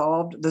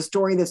unresolved, the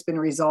story that's been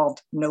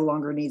resolved no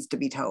longer needs to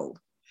be told.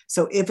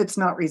 So if it's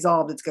not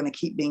resolved, it's going to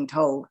keep being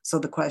told. So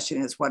the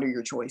question is, what are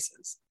your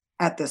choices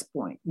at this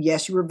point?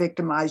 Yes, you were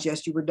victimized.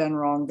 Yes, you were done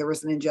wrong. There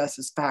was an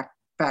injustice, fact.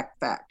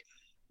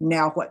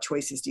 Now, what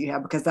choices do you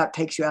have? Because that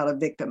takes you out of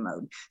victim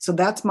mode. So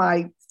that's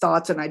my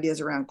thoughts and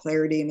ideas around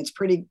clarity. And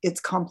it's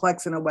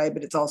complex in a way,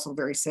 but it's also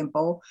very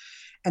simple.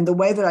 And the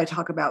way that I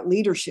talk about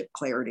leadership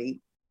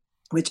clarity,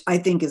 which I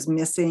think is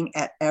missing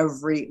at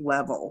every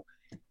level,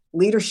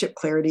 leadership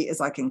clarity is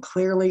I can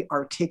clearly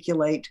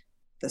articulate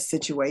the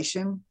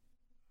situation,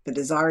 the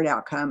desired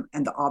outcome,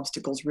 and the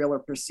obstacles, real or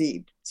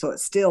perceived. So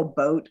it's still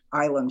boat,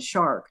 island,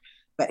 shark.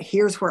 But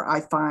here's where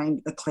I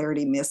find the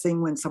clarity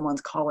missing when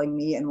someone's calling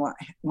me and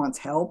wants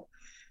help.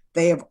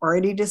 They have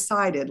already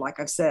decided, like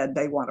I've said,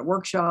 they want a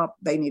workshop,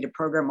 they need a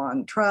program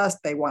on trust,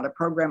 they want a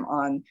program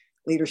on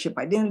leadership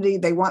identity,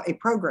 they want a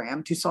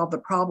program to solve the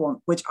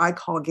problem, which I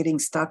call getting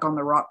stuck on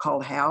the rock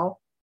called how.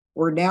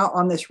 We're now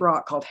on this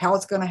rock called how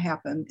it's going to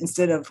happen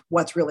instead of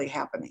what's really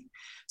happening.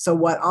 So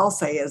what I'll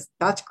say is,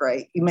 that's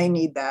great. You may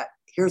need that.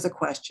 Here's a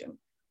question.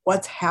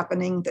 What's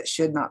happening that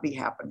should not be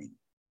happening?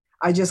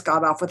 I just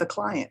got off with a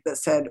client that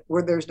said,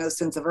 where there's no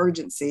sense of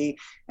urgency.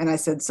 And I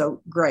said,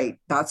 so great,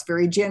 that's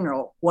very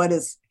general. What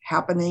is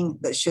happening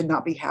that should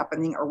not be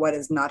happening, or what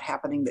is not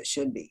happening that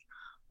should be?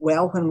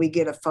 Well, when we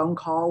get a phone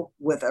call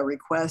with a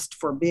request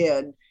for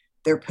bid,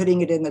 they're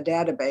putting it in the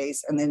database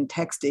and then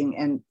texting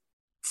and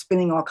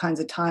spending all kinds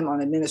of time on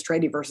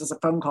administrative versus a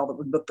phone call that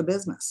would book the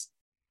business.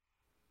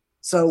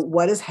 So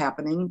what is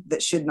happening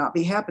that should not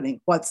be happening?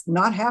 What's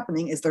not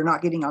happening is they're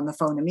not getting on the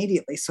phone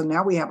immediately. So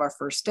now we have our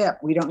first step.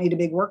 We don't need a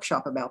big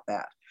workshop about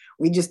that.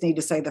 We just need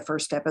to say the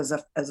first step as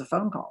a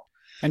phone call.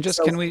 And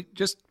can we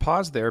just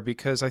pause there?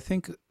 Because I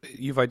think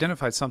you've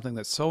identified something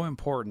that's so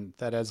important,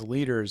 that as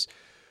leaders,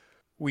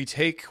 we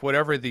take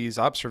whatever these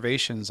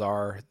observations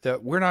are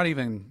that we're not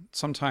even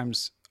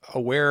sometimes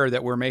aware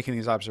that we're making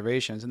these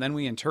observations, and then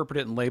we interpret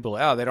it and label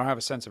it out. They don't have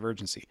a sense of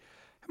urgency.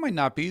 It might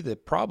not be the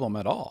problem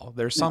at all.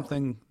 There's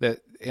something that,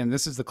 and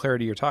this is the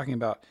clarity you're talking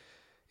about.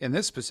 In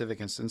this specific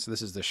instance,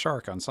 this is the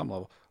shark on some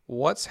level.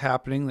 What's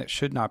happening that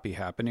should not be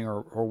happening,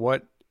 or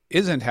what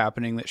isn't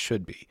happening that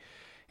should be?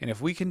 And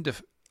if we can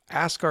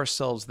ask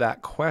ourselves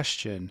that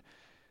question,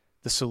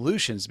 the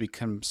solutions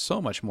become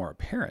so much more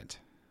apparent.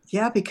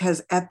 Yeah,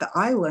 because at the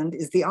island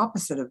is the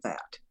opposite of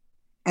that.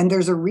 And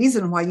there's a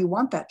reason why you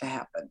want that to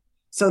happen.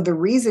 So the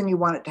reason you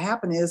want it to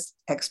happen is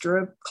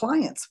extra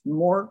clients,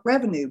 more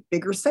revenue,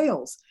 bigger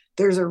sales.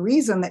 There's a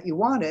reason that you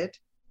want it,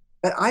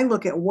 but I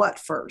look at what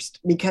first,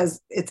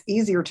 because it's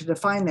easier to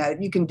define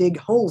that. You can dig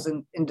holes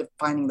in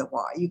defining the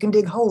why. You can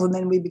dig holes and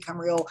then we become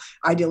real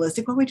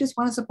idealistic. Well, we just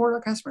want to support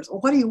our customers. Well,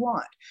 what do you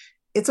want?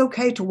 It's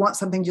okay to want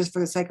something just for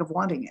the sake of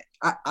wanting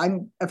it.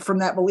 I'm from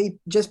that belief,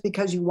 just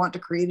because you want to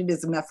create it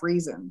is enough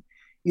reason.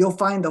 You'll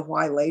find the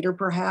why later,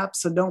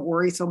 perhaps. So don't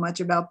worry so much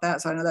about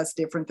that. So I know that's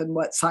different than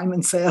what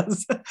Simon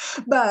says,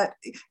 but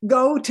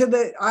go to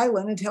the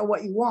island and tell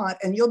what you want,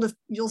 and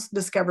you'll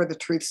discover the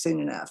truth soon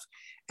enough.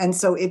 And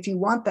so if you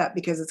want that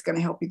because it's going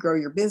to help you grow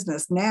your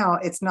business, now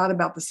it's not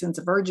about the sense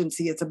of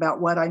urgency. It's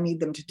about what I need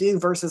them to do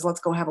versus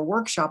let's go have a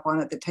workshop on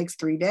it that takes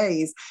 3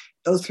 days.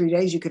 Those 3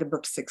 days, you could have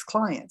booked 6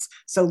 clients.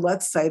 So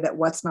let's say that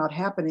what's not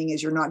happening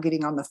is you're not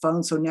getting on the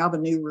phone. So now the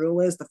new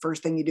rule is the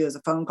first thing you do is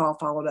a phone call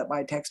followed up by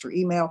a text or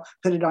email,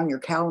 put it on your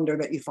calendar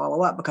that you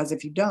follow up, because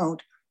if you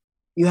don't,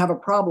 you have a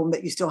problem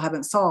that you still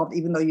haven't solved,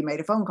 even though you made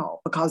a phone call,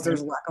 because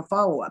there's lack of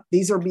follow-up.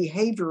 These are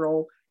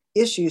behavioral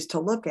issues to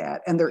look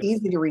at, and they're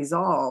easy to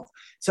resolve.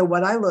 So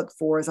what I look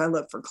for is I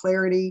look for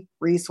clarity,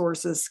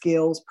 resources,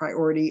 skills,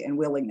 priority, and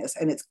willingness.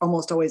 And it's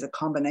almost always a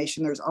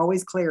combination. There's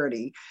always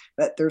clarity,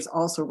 but there's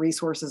also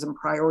resources, and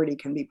priority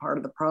can be part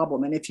of the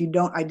problem. And if you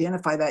don't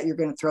identify that, you're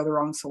going to throw the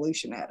wrong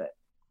solution at it.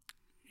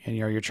 And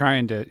you're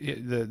trying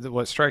to,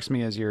 what strikes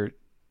me as you're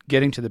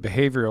getting to the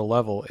behavioral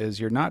level is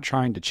you're not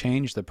trying to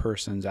change the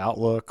person's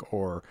outlook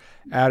or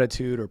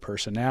attitude or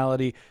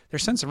personality. Their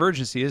sense of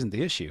urgency isn't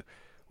the issue.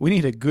 We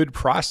need a good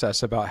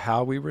process about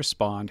how we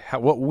respond,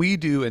 what we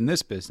do in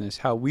this business,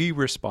 how we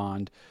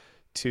respond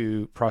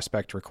to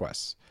prospect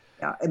requests.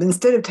 Yeah. And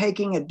instead of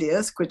taking a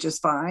disc, which is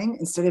fine,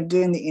 instead of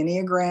doing the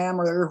Enneagram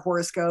or your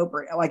horoscope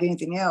or like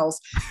anything else,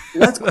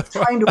 let's quit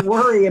trying to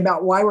worry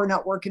about why we're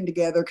not working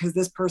together because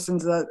this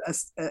person's a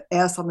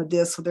S on the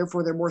disc, so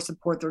therefore they're more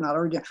support, they're not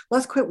urgent.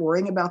 Let's quit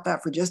worrying about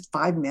that for just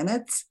 5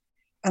 minutes.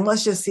 And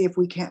let's just see if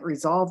we can't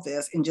resolve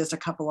this in just a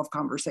couple of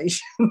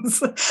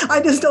conversations.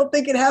 I just don't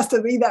think it has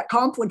to be that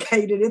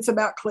complicated. It's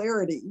about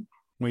clarity.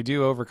 We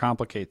do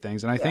overcomplicate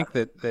things. And I think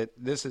that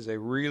this is a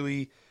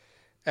really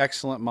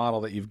excellent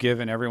model that you've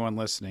given everyone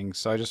listening.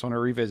 So I just want to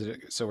revisit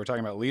it. So we're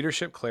talking about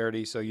leadership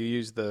clarity. So you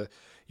use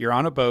you're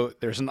on a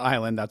boat, there's an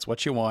island, that's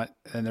what you want.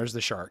 And there's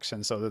the sharks.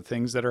 And so the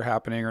things that are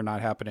happening or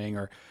not happening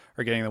or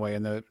are getting in the way.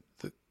 And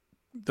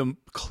the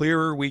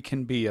clearer we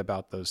can be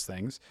about those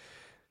things,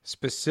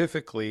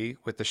 specifically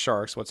with the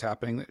sharks, what's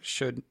happening that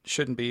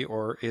shouldn't be,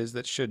 or is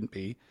that shouldn't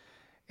be.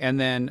 And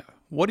then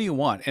what do you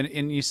want?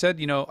 And you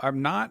said,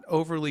 I'm not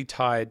overly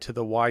tied to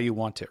the why you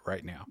want it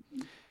right now.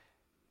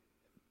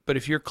 But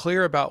if you're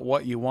clear about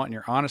what you want and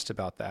you're honest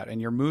about that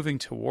and you're moving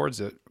towards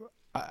it,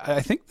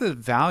 I think the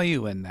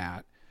value in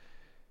that,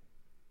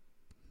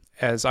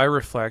 as I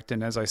reflect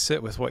and as I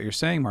sit with what you're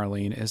saying,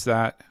 Marlene, is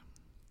that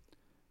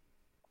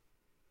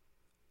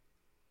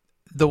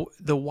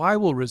the why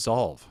will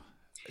resolve.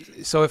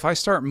 So if I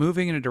start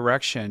moving in a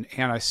direction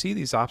and I see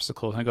these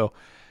obstacles and I go,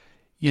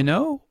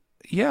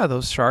 yeah,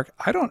 those sharks,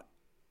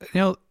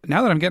 now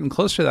that I'm getting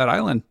closer to that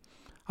island,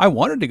 I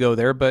wanted to go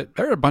there, but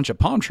there are a bunch of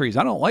palm trees.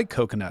 I don't like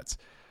coconuts.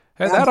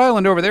 That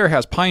island over there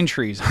has pine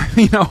trees.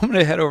 I'm going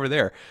to head over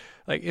there.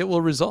 Like, it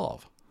will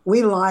resolve.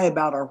 We lie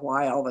about our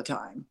why all the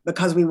time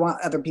because we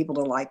want other people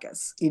to like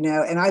us,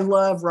 and I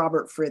love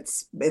Robert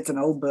Fritz. It's an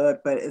old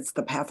book, but it's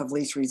The Path of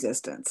Least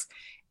Resistance.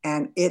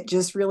 And it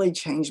just really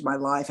changed my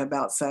life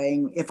about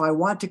saying, if I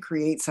want to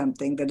create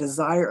something, the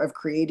desire of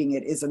creating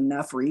it is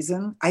enough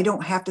reason. I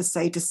don't have to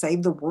say to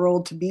save the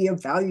world, to be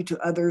of value to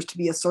others, to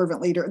be a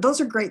servant leader.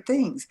 Those are great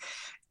things.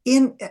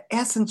 In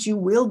essence, you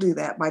will do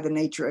that by the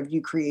nature of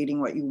you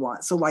creating what you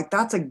want. So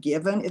that's a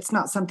given. It's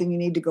not something you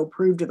need to go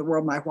prove to the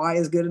world. My why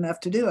is good enough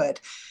to do it.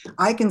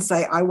 I can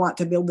say, I want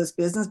to build this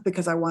business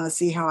because I want to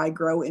see how I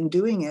grow in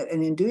doing it.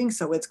 And in doing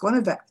so,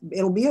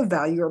 it'll be of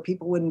value or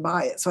people wouldn't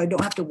buy it. So I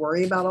don't have to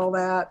worry about all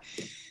that.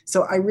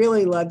 So I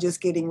really love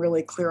just getting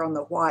really clear on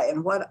the why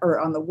and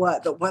on the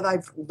what. But what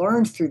I've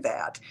learned through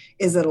that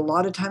is that a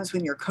lot of times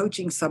when you're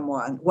coaching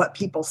someone, what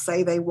people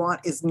say they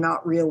want is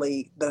not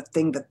really the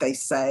thing that they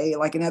say.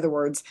 Like, in other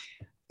words,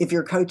 if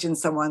you're coaching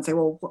someone, say,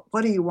 well,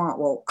 what do you want?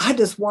 Well, I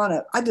just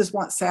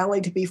want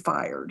Sally to be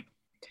fired.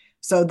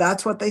 So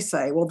that's what they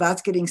say. Well,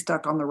 that's getting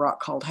stuck on the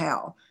rock called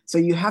how. So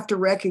you have to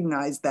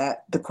recognize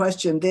that the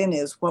question then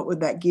is, what would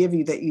that give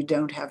you that you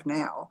don't have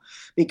now?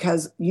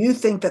 Because you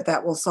think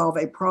that will solve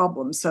a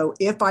problem. So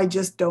if I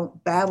just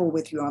don't battle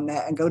with you on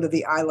that and go to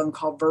the island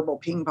called verbal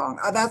ping pong,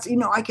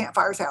 I can't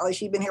fire Sally.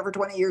 She's been here for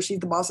 20 years. She's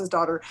the boss's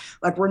daughter.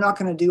 Like, we're not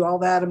going to do all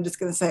that. I'm just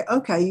going to say,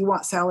 okay, you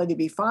want Sally to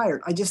be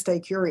fired. I just stay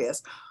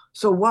curious.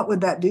 So what would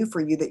that do for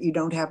you that you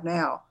don't have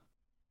now?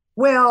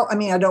 Well,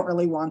 I don't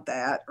really want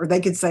that. Or they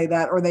could say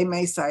that, or they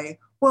may say,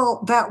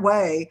 well, that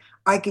way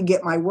I could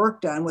get my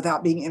work done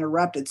without being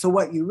interrupted. So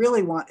what you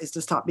really want is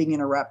to stop being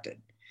interrupted.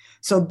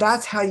 So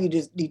that's how you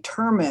just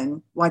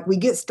determine, like, we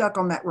get stuck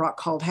on that rock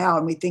called how,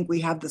 and we think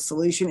we have the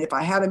solution. If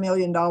I had $1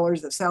 million,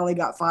 if Sally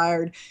got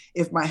fired,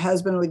 if my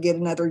husband would get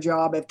another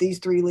job, if these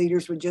 3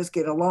 leaders would just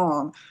get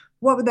along,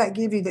 what would that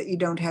give you that you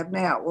don't have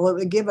now? Well, it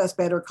would give us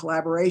better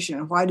collaboration.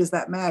 And why does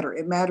that matter?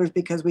 It matters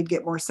because we'd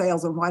get more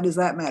sales. And why does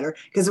that matter?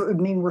 Because it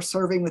would mean we're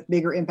serving with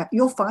bigger impact.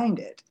 You'll find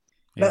it.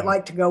 Yeah.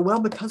 But to go, well,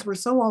 because we're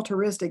so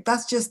altruistic,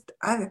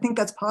 I think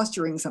that's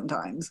posturing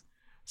sometimes.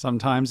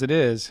 Sometimes it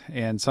is.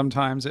 And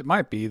sometimes it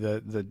might be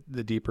the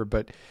deeper,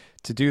 but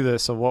to do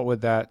this, so what would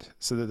that,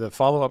 so the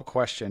follow-up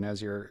question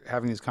as you're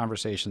having these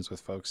conversations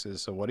with folks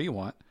is, so what do you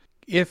want?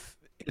 If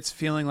it's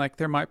feeling like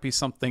there might be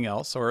something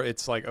else, or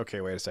it's like,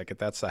 okay, wait a second,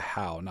 that's a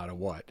how, not a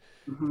what.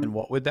 Mm-hmm. And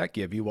what would that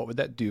give you? What would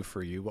that do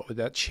for you? What would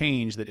that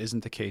change that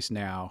isn't the case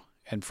now?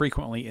 And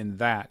frequently in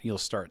that, you'll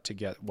start to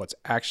get what's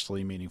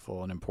actually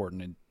meaningful and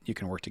important, and you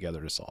can work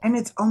together to solve. And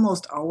it's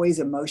almost always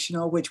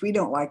emotional, which we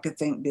don't like to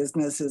think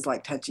business is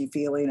like touchy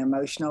feely and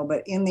emotional.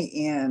 But in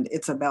the end,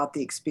 it's about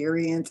the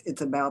experience.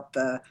 It's about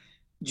the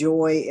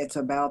joy. It's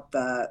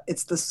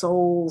the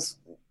soul's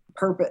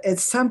purpose.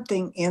 It's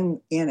something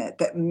in it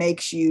that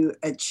makes you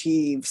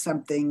achieve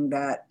something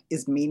that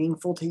is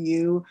meaningful to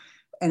you.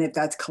 And if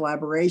that's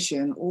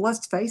collaboration,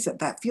 let's face it,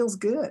 that feels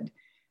good.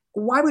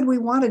 Why would we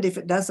want it if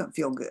it doesn't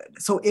feel good?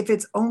 So if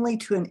it's only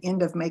to an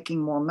end of making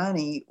more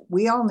money,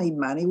 we all need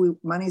money.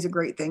 Money's a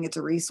great thing. It's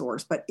a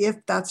resource. But if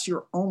that's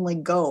your only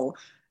goal,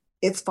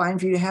 it's fine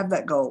for you to have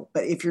that goal.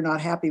 But if you're not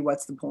happy,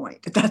 what's the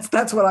point?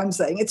 That's what I'm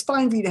saying. It's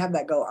fine for you to have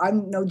that goal.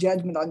 I'm no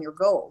judgment on your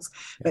goals.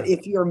 But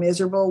if you're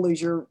miserable,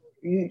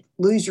 you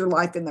lose your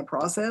life in the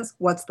process,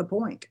 what's the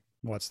point?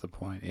 What's the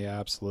point? Yeah,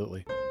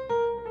 absolutely.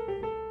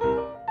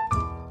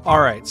 All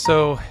right.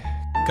 So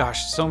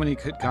gosh, so many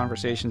good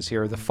conversations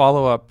here. The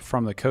follow-up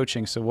from the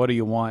coaching. So what do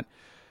you want?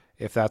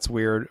 If that's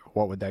weird,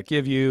 what would that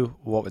give you?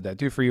 What would that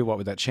do for you? What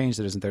would that change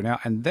that isn't there now?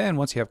 And then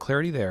once you have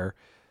clarity there,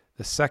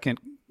 the second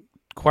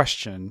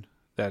question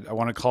that I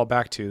want to call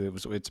back to,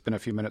 it's been a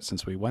few minutes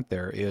since we went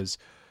there, is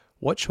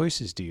what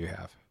choices do you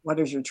have? What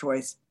is your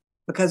choice?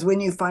 Because when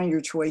you find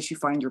your choice, you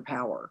find your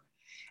power.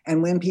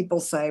 And when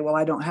people say, well,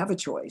 I don't have a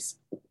choice,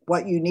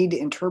 what you need to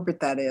interpret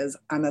that is,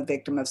 I'm a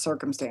victim of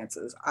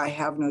circumstances. I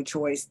have no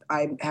choice.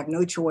 I have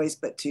no choice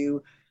but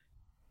to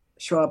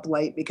show up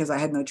late because I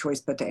had no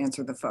choice but to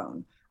answer the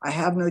phone. I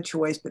have no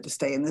choice but to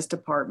stay in this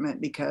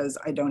department because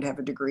I don't have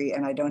a degree,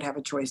 and I don't have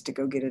a choice to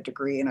go get a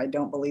degree, and I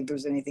don't believe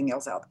there's anything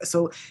else out there.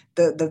 So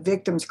the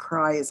victim's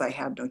cry is I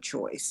have no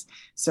choice.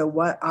 So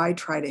what I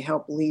try to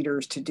help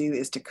leaders to do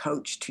is to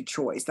coach to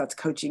choice. That's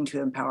coaching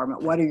to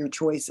empowerment. What are your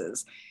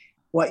choices?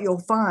 What you'll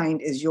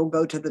find is you'll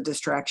go to the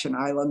distraction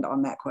island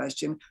on that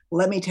question.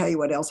 Let me tell you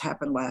what else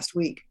happened last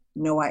week.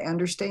 No, I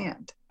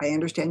understand. I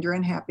understand you're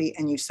unhappy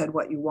and you said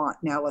what you want.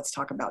 Now let's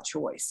talk about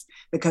choice.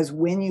 Because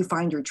when you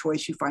find your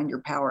choice, you find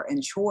your power.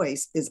 And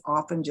choice is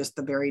often just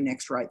the very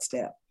next right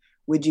step.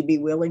 Would you be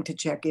willing to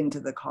check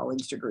into the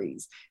college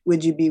degrees?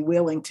 Would you be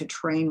willing to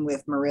train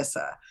with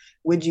Marissa?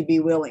 Would you be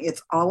willing?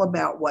 It's all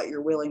about what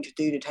you're willing to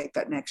do to take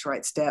that next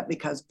right step,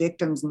 because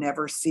victims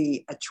never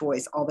see a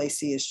choice. All they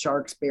see is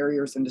sharks,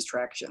 barriers, and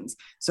distractions.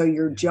 So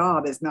your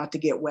job is not to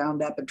get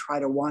wound up and try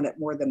to want it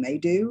more than they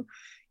do.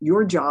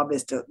 Your job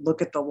is to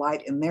look at the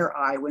light in their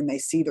eye when they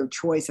see their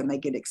choice and they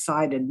get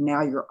excited.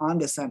 Now you're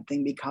onto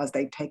something because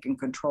they've taken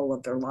control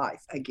of their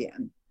life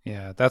again.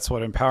 Yeah, that's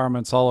what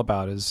empowerment's all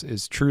about,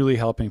 is truly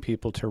helping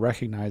people to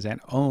recognize and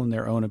own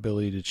their own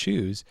ability to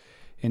choose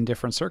in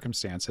different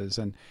circumstances.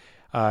 And,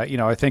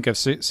 I think of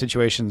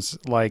situations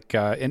like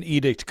an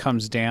edict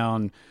comes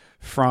down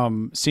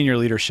from senior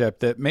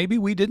leadership that maybe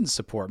we didn't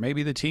support.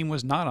 Maybe the team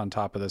was not on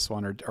top of this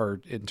one, or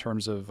in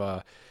terms of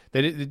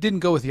that it didn't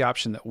go with the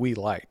option that we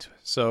liked.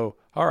 So,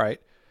 all right.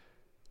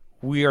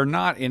 We are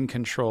not in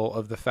control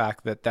of the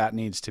fact that that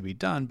needs to be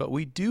done, but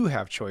we do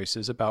have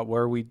choices about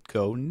where we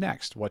go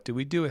next. What do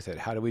we do with it?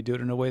 How do we do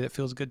it in a way that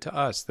feels good to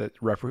us, that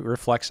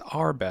reflects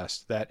our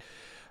best, that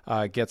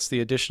gets the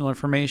additional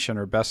information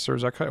or best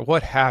serves our,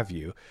 what have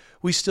you?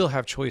 We still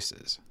have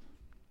choices.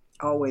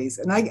 Always.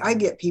 And I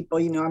get people,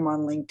 I'm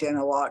on LinkedIn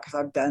a lot because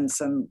I've done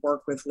some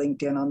work with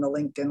LinkedIn on the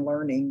LinkedIn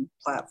Learning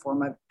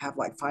platform. I have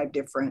like 5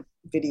 different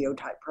video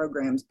type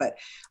programs, but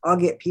I'll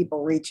get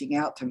people reaching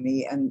out to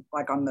me and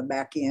like on the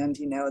back end,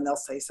 and they'll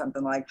say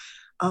something like,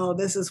 oh,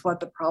 this is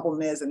what the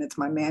problem is. And it's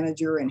my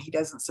manager and he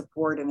doesn't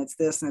support, and it's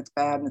this and it's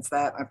bad and it's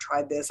that. I've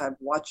tried this. I've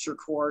watched your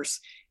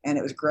course and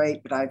it was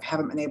great, but I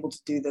haven't been able to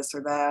do this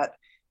or that.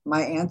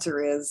 My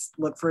answer is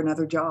look for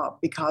another job,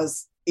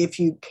 because if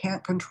you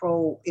can't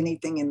control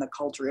anything in the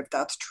culture, if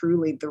that's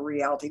truly the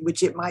reality,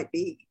 which it might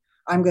be,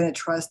 I'm going to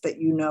trust that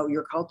you know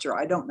your culture.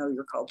 I don't know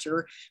your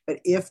culture, but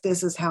if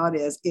this is how it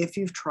is, if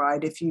you've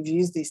tried, if you've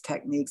used these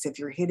techniques, if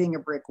you're hitting a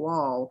brick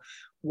wall,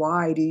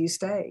 why do you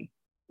stay?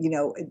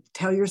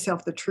 Tell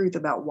yourself the truth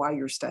about why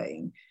you're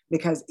staying.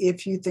 Because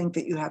if you think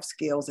that you have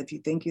skills, if you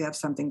think you have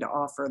something to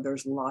offer,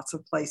 there's lots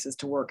of places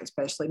to work,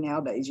 especially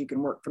nowadays. You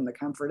can work from the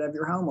comfort of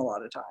your home a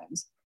lot of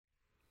times.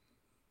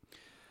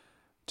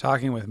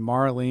 Talking with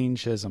Marlene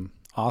Chisholm,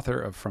 author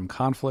of From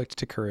Conflict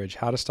to Courage,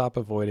 How to Stop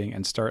Avoiding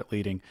and Start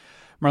Leading.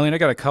 Marlene, I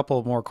got a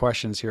couple more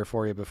questions here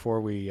for you before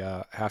we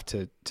have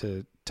to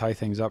tie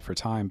things up for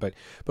time. But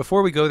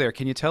before we go there,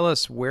 can you tell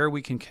us where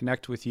we can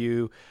connect with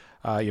you?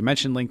 You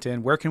mentioned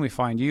LinkedIn. Where can we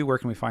find you? Where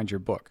can we find your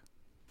book?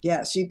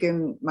 Yes, you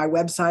can. My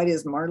website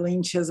is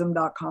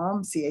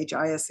marlenechisholm.com.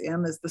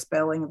 CHISM is the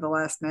spelling of the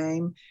last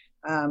name.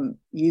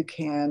 You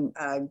can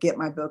get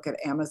my book at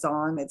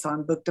Amazon. It's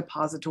on Book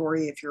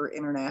Depository if you're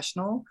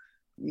international.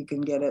 You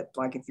can get it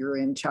like if you're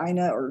in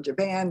China or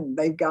Japan,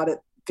 they've got it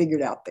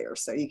figured out there,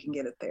 so you can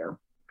get it there.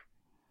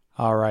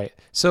 All right.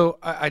 So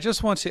I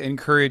just want to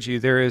encourage you.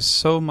 There is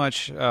so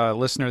much,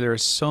 listener, there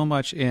is so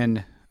much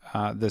in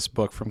this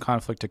book, From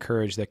Conflict to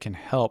Courage, that can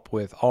help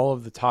with all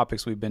of the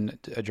topics we've been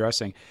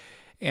addressing.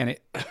 And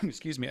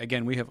excuse me,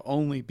 again, we have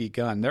only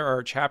begun. There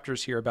are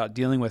chapters here about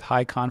dealing with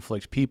high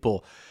conflict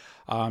people,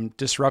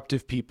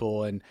 disruptive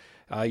people, and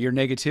your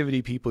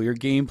negativity people, your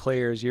game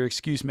players, your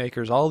excuse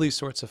makers, all these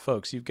sorts of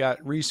folks. You've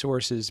got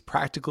resources,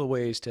 practical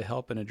ways to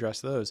help and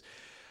address those.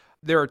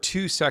 There are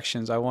two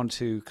sections I want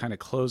to kind of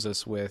close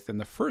us with. And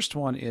the first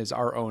one is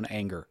our own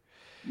anger.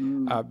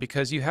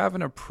 Because you have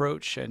an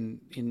approach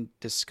in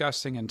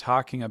discussing and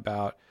talking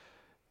about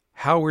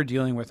how we're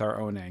dealing with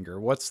our own anger.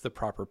 What's the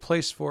proper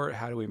place for it?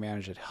 How do we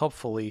manage it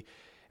helpfully?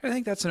 And I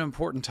think that's an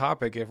important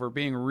topic if we're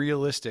being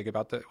realistic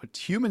about with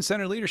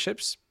human-centered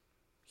leaderships.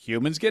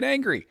 Humans get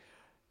angry.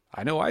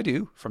 I know I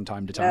do from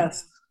time to time.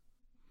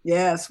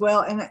 Yes.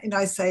 Well, and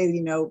I say,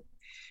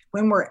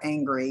 when we're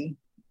angry,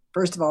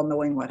 first of all,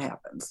 knowing what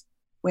happens.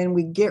 When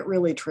we get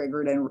really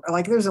triggered and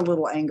like there's a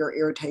little anger,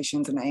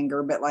 irritations and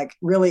anger, but like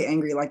really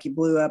angry, like you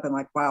blew up and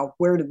like, wow,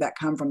 where did that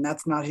come from?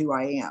 That's not who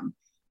I am.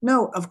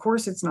 No, of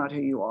course it's not who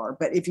you are.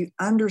 But if you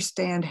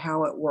understand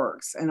how it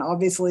works, and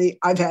obviously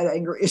I've had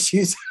anger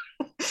issues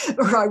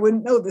or I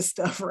wouldn't know this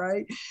stuff,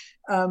 right?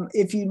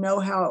 If you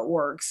know how it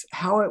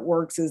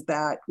works is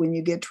that when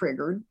you get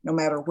triggered, no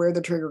matter where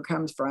the trigger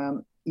comes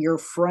from, your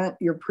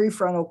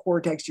prefrontal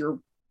cortex, your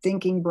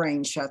thinking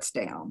brain shuts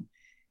down.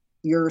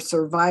 Your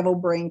survival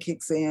brain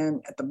kicks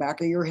in at the back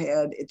of your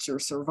head. It's your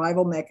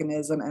survival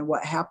mechanism. And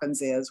what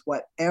happens is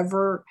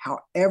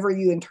however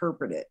you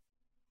interpret it,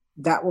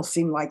 that will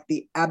seem like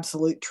the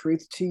absolute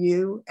truth to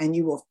you. And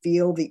you will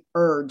feel the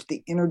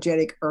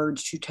energetic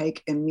urge to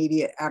take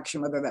immediate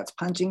action, whether that's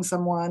punching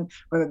someone,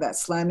 whether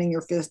that's slamming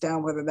your fist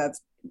down, whether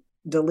that's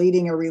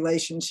deleting a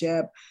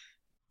relationship,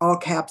 all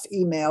caps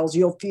emails.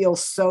 You'll feel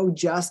so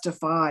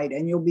justified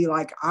and you'll be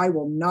like, I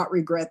will not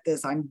regret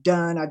this. I'm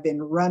done. I've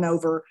been run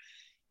over.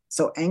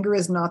 So anger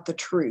is not the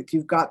truth.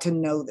 You've got to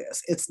know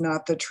this. It's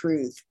not the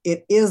truth.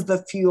 It is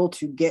the fuel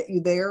to get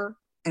you there.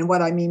 And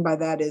what I mean by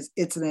that is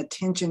it's an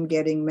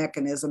attention-getting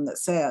mechanism that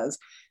says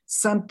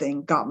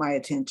something got my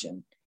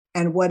attention.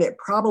 And what it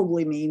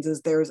probably means is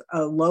there's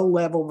a low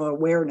level of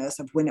awareness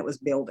of when it was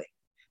building.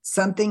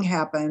 Something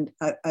happened,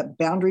 a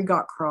boundary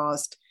got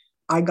crossed.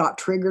 I got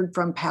triggered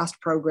from past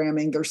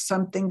programming. There's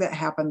something that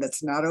happened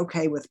that's not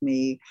okay with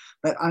me,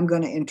 but I'm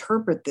going to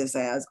interpret this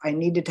as I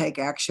need to take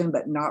action,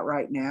 but not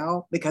right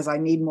now because I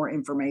need more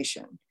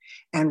information.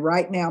 And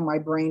right now, my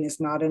brain is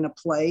not in a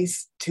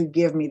place to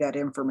give me that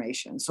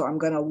information. So I'm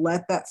going to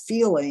let that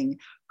feeling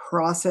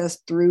process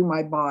through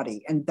my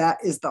body. And that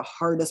is the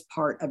hardest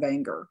part of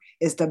anger,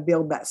 is to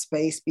build that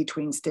space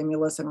between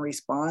stimulus and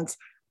response.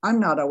 I'm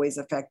not always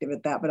effective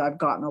at that, but I've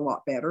gotten a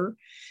lot better.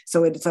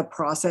 So it's a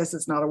process.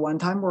 It's not a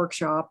one-time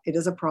workshop. It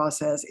is a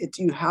process.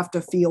 You have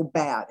to feel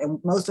bad. And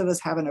most of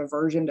us have an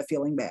aversion to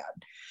feeling bad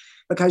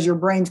because your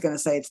brain's going to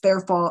say it's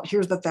their fault.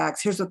 Here's the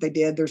facts. Here's what they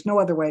did. There's no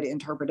other way to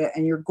interpret it.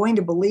 And you're going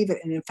to believe it.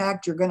 And in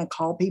fact, you're going to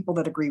call people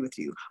that agree with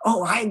you.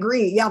 Oh, I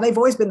agree. Yeah, they've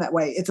always been that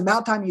way. It's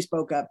about time you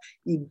spoke up.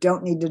 You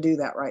don't need to do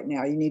that right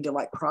now. You need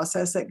to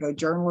process it, go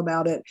journal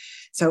about it.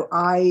 So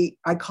I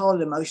call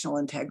it emotional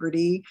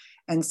integrity.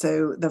 And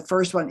so the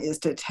first one is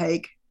to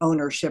take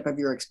ownership of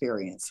your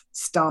experience.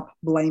 Stop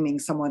blaming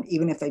someone,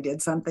 even if they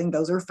did something.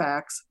 Those are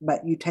facts,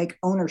 but you take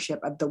ownership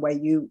of the way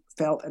you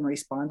felt and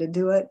responded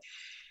to it.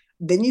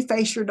 Then you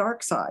face your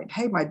dark side.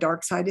 Hey, my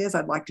dark side is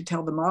I'd like to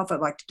tell them off.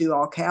 I'd like to do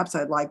all caps.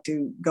 I'd like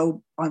to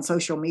go on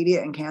social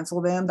media and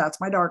cancel them.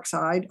 That's my dark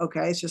side.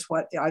 Okay, it's just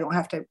I don't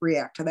have to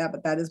react to that,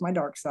 but that is my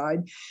dark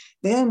side.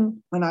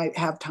 Then when I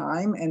have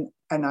time and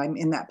I'm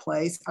in that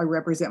place, I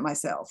represent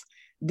myself.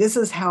 This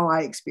is how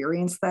I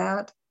experience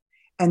that.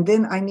 And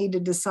then I need to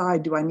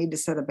decide, do I need to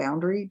set a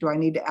boundary? Do I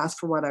need to ask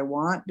for what I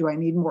want? Do I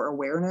need more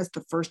awareness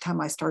the first time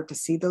I start to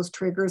see those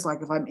triggers? Like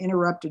if I'm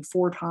interrupted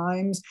 4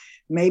 times,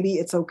 maybe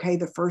it's okay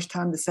the first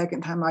time, the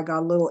second time I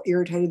got a little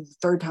irritated, the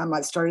third time I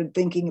started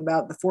thinking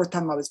about, the fourth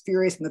time I was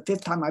furious, and the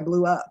 5th time I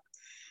blew up.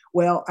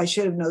 Well, I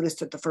should have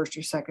noticed it the first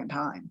or second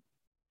time.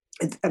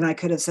 And I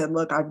could have said,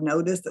 look, I've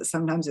noticed that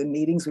sometimes in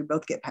meetings, we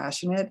both get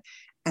passionate.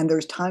 And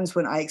there's times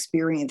when I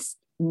experience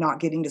not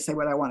getting to say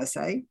what I want to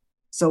say.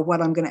 So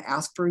what I'm going to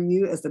ask for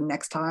you is the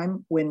next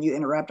time when you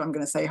interrupt, I'm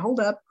going to say,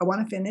 hold up, I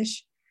want to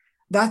finish.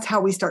 That's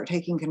how we start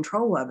taking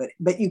control of it.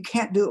 But you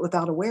can't do it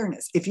without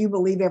awareness. If you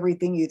believe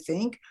everything you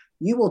think,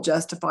 you will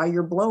justify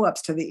your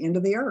blowups to the end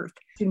of the earth.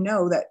 You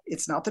know that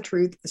it's not the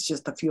truth. It's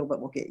just the fuel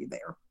that will get you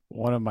there.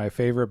 One of my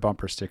favorite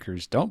bumper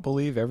stickers, don't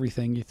believe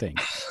everything you think.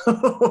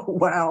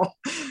 Wow.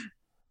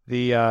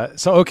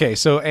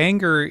 So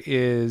anger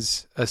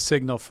is a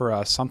signal for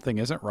us something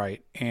isn't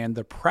right. And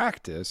the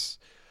practice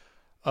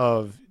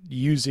of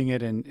using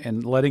it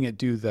and letting it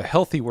do the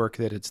healthy work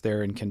that it's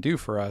there and can do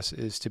for us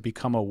is to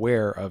become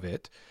aware of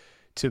it,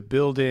 to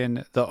build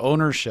in the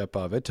ownership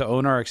of it, to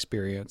own our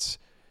experience,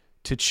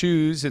 to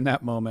choose in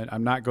that moment,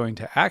 I'm not going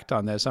to act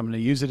on this. I'm going to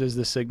use it as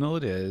the signal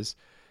it is,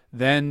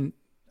 then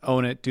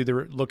own it,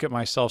 look at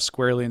myself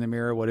squarely in the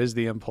mirror. What is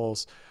the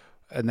impulse?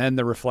 And then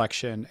the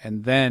reflection,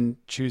 and then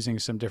choosing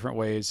some different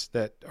ways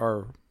that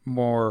are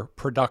more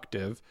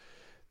productive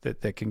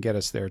that can get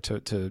us there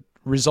to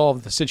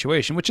resolve the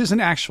situation, which is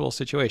an actual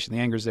situation. The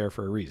anger is there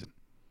for a reason.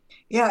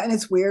 Yeah, and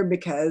it's weird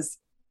because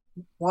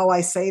while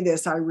I say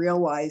this, I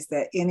realize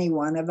that any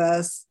one of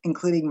us,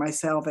 including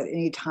myself, at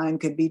any time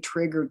could be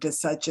triggered to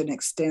such an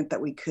extent that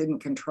we couldn't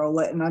control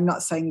it. And I'm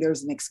not saying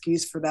there's an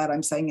excuse for that.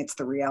 I'm saying it's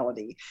the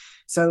reality.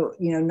 So,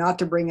 not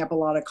to bring up a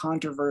lot of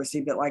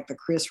controversy, but like the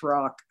Chris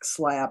Rock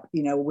slap,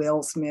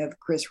 Will Smith,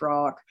 Chris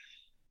Rock,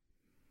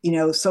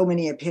 so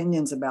many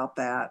opinions about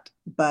that.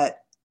 But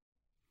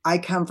I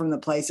come from the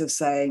place of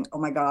saying, oh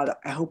my God,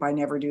 I hope I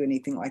never do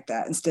anything like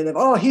that. Instead of,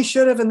 oh, he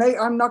should have, and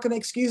I'm not going to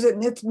excuse it.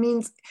 And it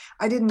means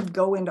I didn't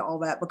go into all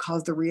that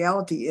because the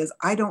reality is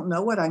I don't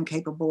know what I'm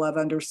capable of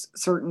under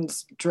certain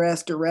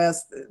stress,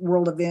 duress,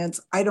 world events.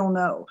 I don't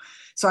know.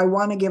 So I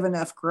want to give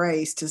enough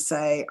grace to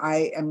say,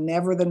 I am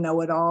never the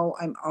know-it-all.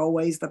 I'm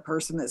always the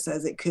person that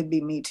says it could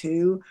be me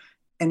too.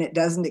 And it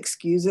doesn't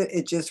excuse it.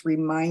 It just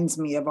reminds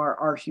me of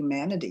our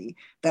humanity,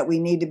 that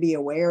we need to be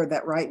aware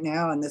that right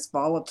now in this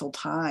volatile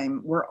time,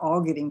 we're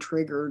all getting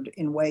triggered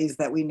in ways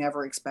that we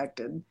never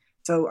expected.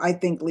 So I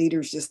think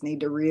leaders just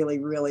need to really,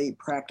 really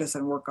practice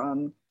and work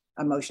on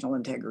emotional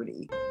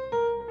integrity.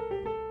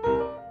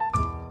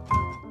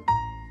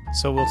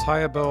 So we'll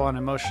tie a bow on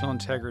emotional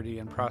integrity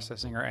and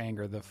processing our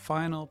anger. The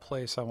final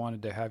place I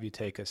wanted to have you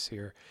take us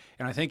here,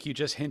 and I think you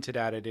just hinted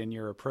at it in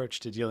your approach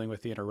to dealing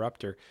with the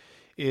interrupter,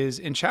 is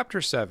in chapter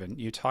 7,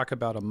 you talk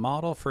about a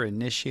model for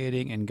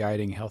initiating and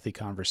guiding healthy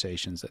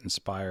conversations that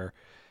inspire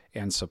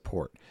and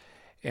support.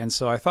 And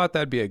so I thought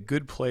that'd be a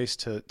good place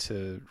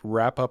to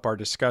wrap up our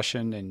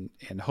discussion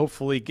and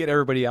hopefully get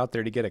everybody out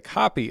there to get a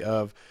copy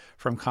of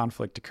From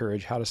Conflict to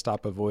Courage, How to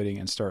Stop Avoiding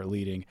and Start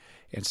Leading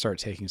and start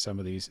taking some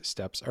of these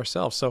steps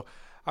ourselves. So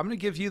I'm going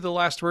to give you the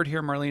last word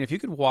here, Marlene. If you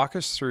could walk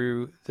us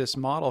through this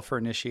model for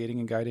initiating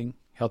and guiding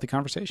healthy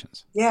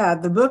conversations. Yeah,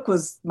 the book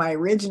was, my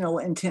original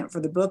intent for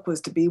the book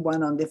was to be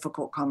one on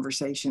difficult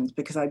conversations,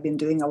 because I've been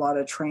doing a lot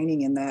of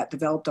training in that,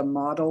 developed a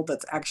model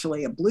that's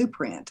actually a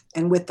blueprint.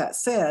 And with that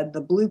said, the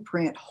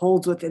blueprint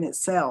holds within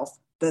itself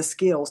the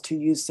skills to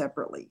use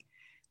separately.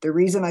 The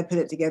reason I put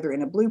it together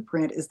in a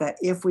blueprint is that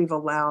if we've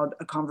allowed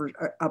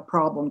a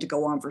problem to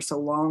go on for so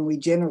long, we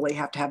generally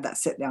have to have that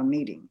sit down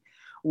meeting.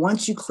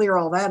 Once you clear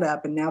all that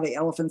up and now the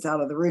elephant's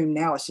out of the room,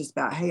 now it's just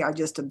about, hey, I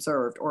just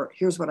observed, or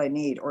here's what I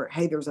need, or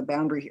hey, there's a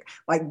boundary here.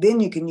 Like then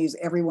you can use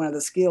every one of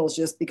the skills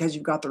just because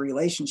you've got the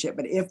relationship.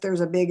 But if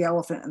there's a big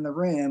elephant in the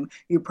room,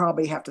 you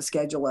probably have to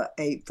schedule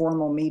a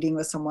formal meeting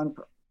with someone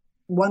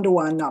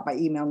one-to-one, not by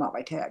email, not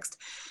by text.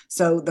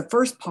 So the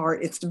first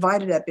part, it's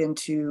divided up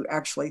into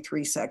actually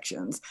 3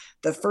 sections.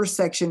 The first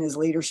section is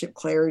leadership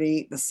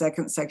clarity. The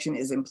second section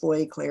is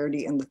employee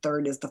clarity. And the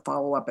third is the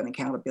follow-up and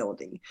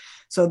accountability.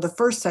 So the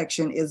first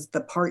section is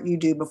the part you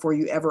do before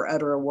you ever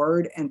utter a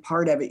word, and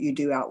part of it you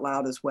do out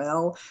loud as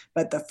well.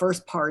 But the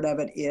first part of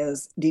it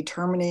is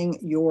determining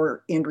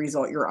your end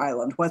result, your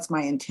island. What's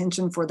my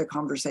intention for the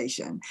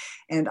conversation?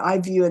 And I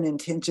view an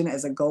intention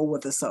as a goal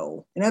with a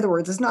soul. In other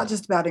words, it's not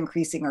just about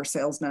increasing our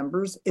sales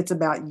numbers. It's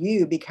about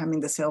you becoming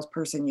the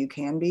salesperson you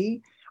can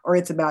be, or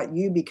it's about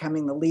you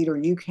becoming the leader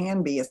you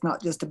can be. It's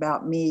not just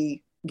about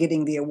me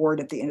getting the award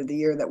at the end of the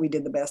year that we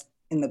did the best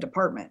in the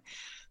department.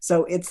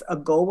 So it's a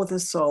goal with a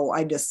soul.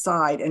 I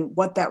decide, and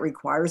what that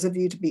requires of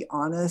you, to be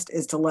honest,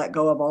 is to let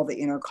go of all the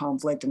inner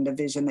conflict and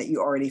division that you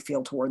already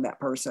feel toward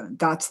that person.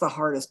 That's the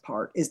hardest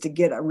part, is to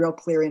get a real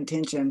clear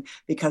intention,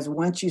 because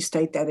once you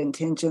state that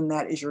intention,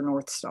 that is your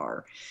North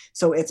Star.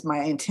 So it's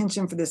my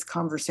intention for this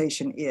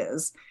conversation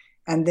is,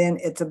 and then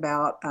it's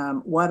about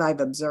what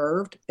I've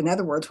observed. In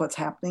other words, what's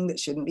happening that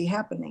shouldn't be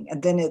happening.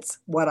 And then it's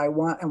what I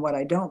want and what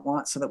I don't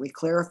want, so that we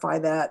clarify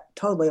that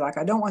totally. Like,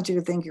 I don't want you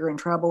to think you're in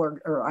trouble,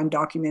 or I'm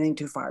documenting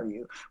to fire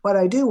you. What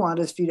I do want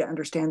is for you to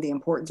understand the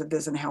importance of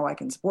this and how I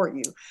can support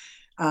you.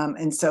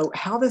 And so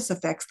how this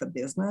affects the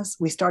business,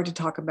 we start to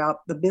talk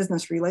about the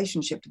business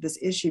relationship to this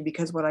issue,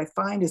 because what I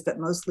find is that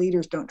most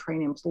leaders don't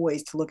train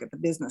employees to look at the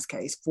business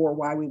case for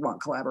why we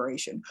want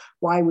collaboration,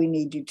 why we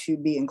need you to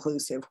be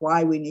inclusive,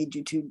 why we need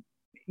you to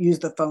use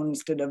the phone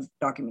instead of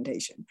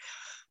documentation.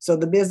 So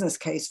the business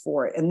case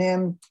for it. And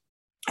then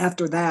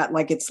after that,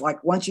 like, it's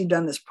like once you've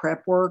done this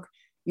prep work,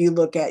 you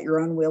look at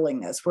your own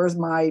willingness. Where's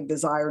my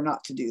desire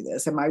not to do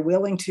this? Am I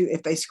willing to,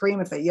 if they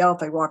scream, if they yell, if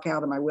they walk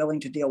out, am I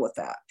willing to deal with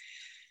that?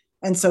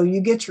 And so you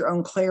get your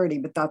own clarity,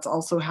 but that's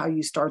also how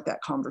you start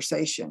that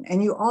conversation.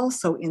 And you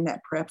also, in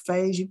that prep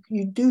phase,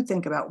 you do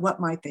think about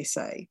what might they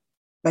say,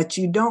 but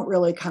you don't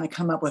really kind of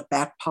come up with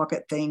back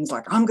pocket things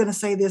like, I'm going to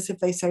say this if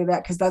they say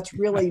that, because that's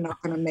really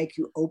not going to make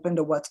you open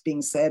to what's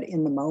being said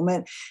in the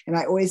moment. And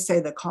I always say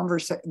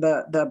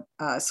the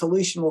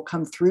solution will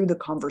come through the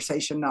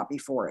conversation, not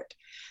before it.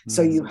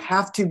 So you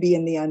have to be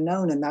in the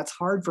unknown, and that's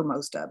hard for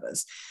most of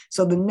us.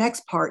 So the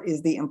next part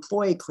is the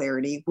employee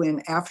clarity,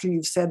 when after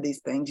you've said these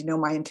things,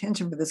 my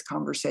intention for this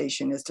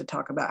conversation is to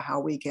talk about how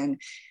we can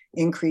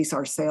increase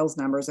our sales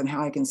numbers and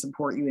how I can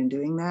support you in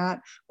doing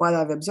that. What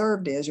I've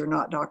observed is you're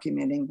not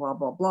documenting, blah,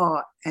 blah,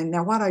 blah. And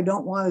now what I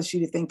don't want is you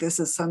to think this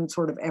is some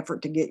sort of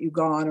effort to get you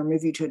gone or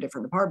move you to a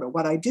different department.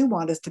 What I do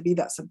want is to be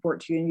that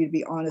support to you, and you to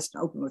be honest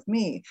and open with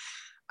me,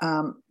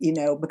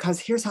 because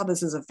here's how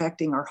this is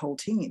affecting our whole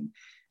team.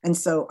 And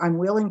so I'm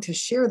willing to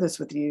share this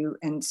with you.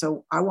 And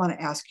so I want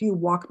to ask you,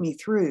 walk me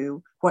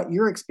through what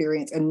your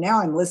experience. And now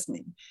I'm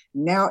listening.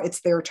 Now it's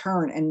their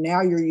turn. And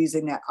now you're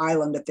using that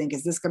island to think,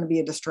 is this going to be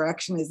a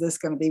distraction? Is this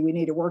going to be, we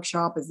need a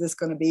workshop? Is this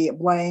going to be a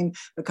blame?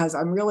 Because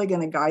I'm really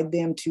going to guide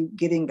them to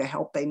getting the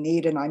help they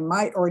need. And I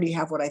might already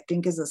have what I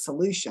think is a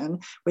solution,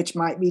 which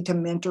might be to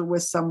mentor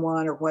with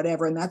someone or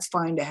whatever. And that's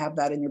fine to have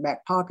that in your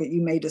back pocket.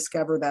 You may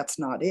discover that's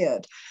not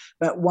it.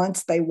 But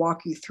once they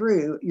walk you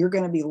through, you're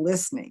going to be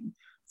listening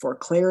for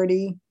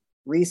clarity,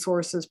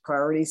 resources,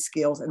 priorities,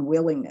 skills, and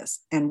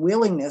willingness. And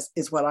willingness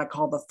is what I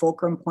call the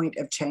fulcrum point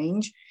of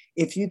change.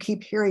 If you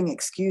keep hearing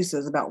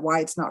excuses about why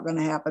it's not going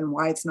to happen,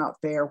 why it's not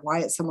fair, why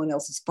it's someone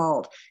else's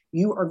fault,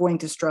 you are going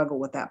to struggle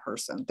with that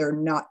person. They're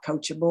not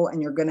coachable,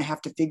 and you're going to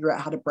have to figure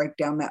out how to break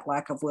down that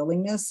lack of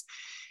willingness.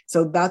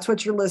 So that's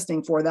what you're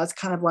listening for. That's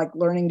kind of like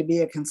learning to be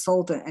a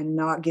consultant and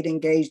not get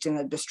engaged in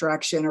a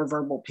distraction or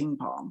verbal ping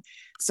pong.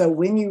 So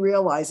when you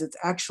realize it's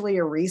actually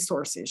a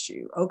resource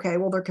issue, okay,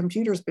 well, their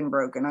computer's been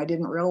broken. I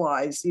didn't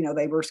realize,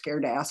 they were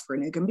scared to ask for a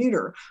new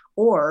computer,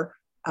 or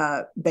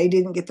they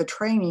didn't get the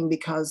training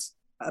because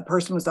a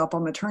person was up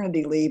on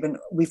maternity leave and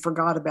we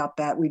forgot about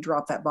that. We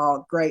dropped that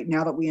ball. Great.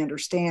 Now that we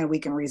understand, we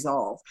can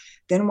resolve.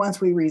 Then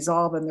once we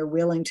resolve and they're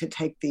willing to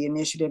take the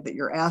initiative that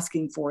you're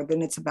asking for,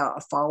 then it's about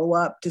a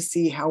follow-up to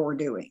see how we're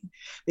doing.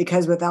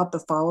 Because without the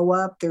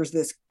follow-up, there's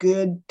this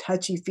good,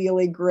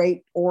 touchy-feely,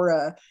 great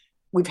aura.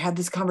 We've had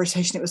this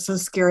conversation. It was so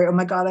scary. Oh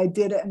my God, I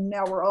did it. And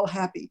now we're all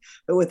happy.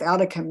 But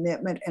without a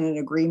commitment and an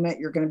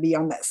agreement, you're going to be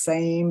on that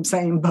same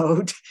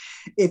boat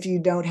if you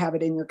don't have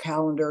it in your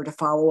calendar to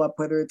follow up,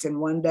 whether it's in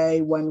 1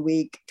 day, 1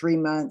 week, 3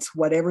 months,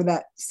 whatever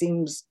that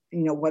seems,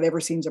 whatever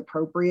seems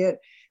appropriate.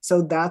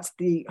 So that's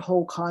the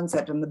whole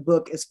concept. And the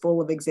book is full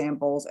of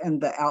examples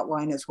and the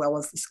outline as well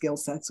as the skill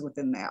sets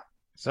within that.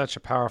 Such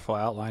a powerful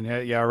outline.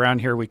 Yeah, around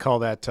here we call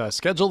that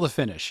schedule the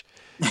finish.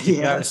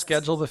 You got to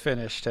schedule the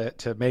finish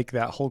to make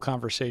that whole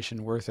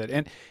conversation worth it.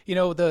 And,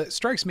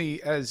 strikes me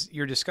as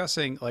you're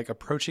discussing, like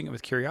approaching it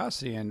with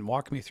curiosity and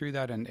walk me through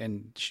that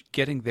and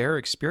getting their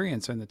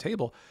experience on the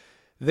table.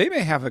 They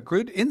may have a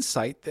good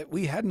insight that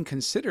we hadn't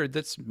considered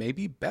that's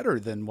maybe better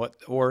than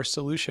or a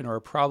solution or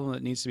a problem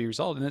that needs to be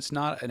resolved. And it's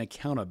not an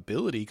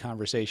accountability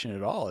conversation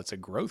at all. It's a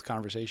growth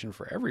conversation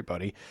for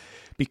everybody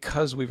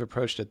because we've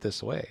approached it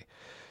this way.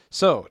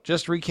 So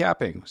just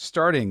recapping,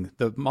 starting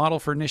the model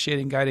for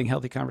initiating, guiding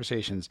healthy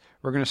conversations,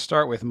 we're going to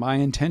start with my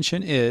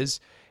intention is,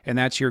 and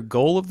that's your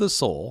goal of the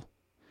soul,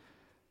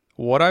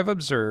 what I've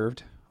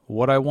observed,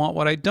 what I want,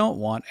 what I don't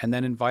want, and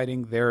then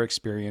inviting their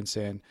experience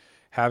in,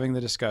 having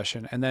the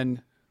discussion, and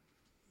then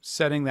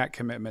setting that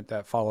commitment,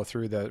 that follow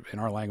through, in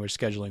our language,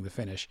 scheduling the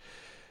finish,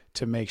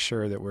 to make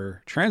sure that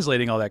we're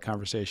translating all that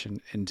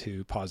conversation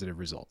into positive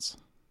results.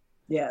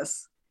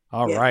 Yes.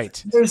 All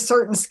right. There's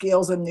certain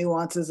skills and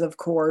nuances, of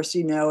course,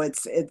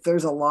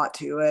 there's a lot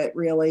to it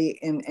really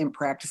in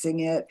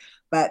practicing it.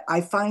 But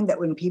I find that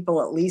when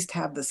people at least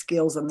have the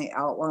skills and the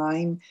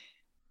outline,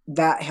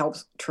 that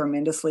helps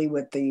tremendously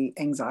with the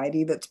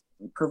anxiety that's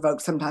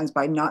provoked sometimes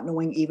by not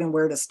knowing even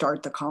where to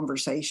start the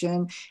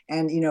conversation.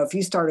 And, if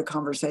you start a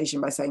conversation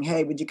by saying,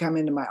 hey, would you come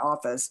into my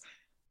office?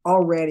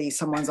 Already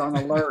someone's on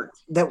alert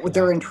that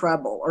they're in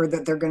trouble or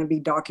that they're going to be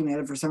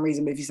documented for some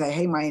reason. But if you say,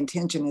 hey, my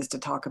intention is to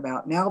talk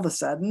about, now all of a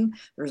sudden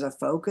there's a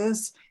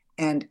focus.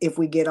 And if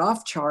we get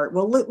off chart,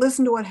 well,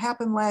 listen to what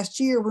happened last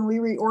year when we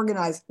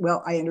reorganized.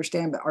 Well, I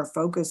understand, but our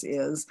focus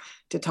is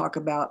to talk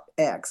about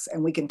X,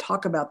 and we can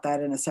talk about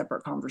that in a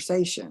separate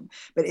conversation.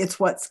 But it's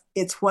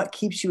what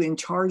keeps you in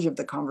charge of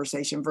the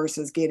conversation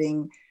versus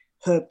getting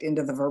hooked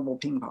into the verbal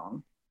ping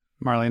pong.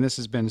 Marlene, this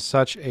has been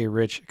such a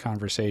rich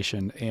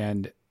conversation,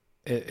 and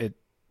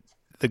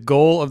the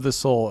goal of the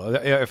soul,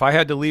 if I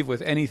had to leave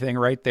with anything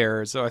right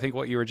there, so I think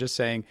what you were just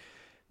saying,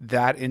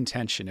 that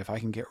intention, if I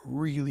can get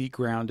really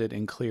grounded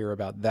and clear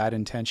about that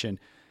intention,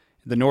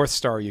 the North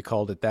Star, you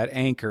called it, that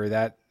anchor,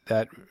 that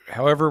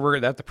however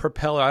the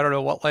propeller, I don't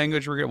know what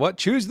language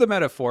choose the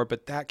metaphor,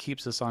 but that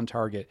keeps us on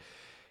target.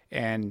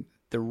 And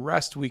the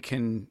rest we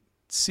can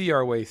see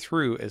our way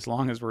through as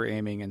long as we're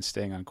aiming and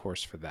staying on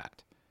course for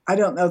that. I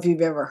don't know if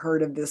you've ever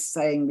heard of this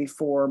saying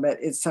before, but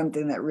it's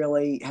something that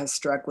really has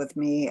struck with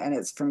me. And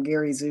it's from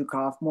Gary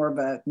Zukav, more of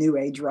a new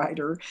age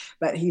writer.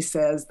 But he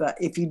says that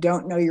if you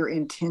don't know your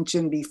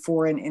intention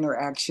before an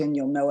interaction,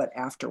 you'll know it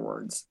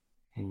afterwards.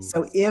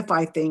 So if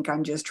I think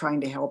I'm just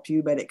trying to help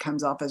you, but it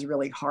comes off as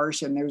really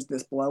harsh and there's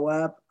this blow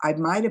up, I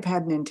might have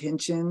had an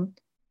intention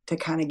to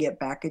kind of get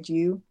back at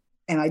you.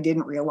 And I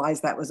didn't realize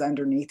that was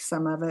underneath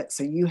some of it.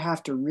 So you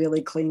have to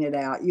really clean it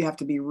out. You have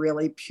to be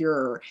really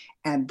pure.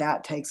 And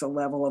that takes a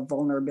level of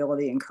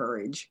vulnerability and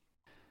courage.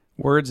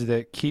 Words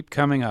that keep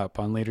coming up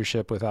on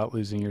Leadership Without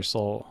Losing Your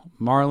Soul.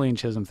 Marlene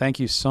Chisholm,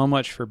 thank you so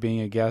much for being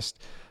a guest.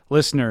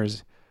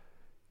 Listeners,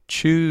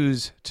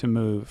 choose to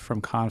move from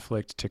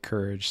conflict to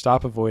courage.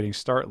 Stop avoiding,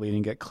 start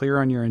leading, get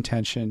clear on your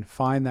intention,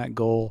 find that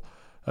goal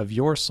of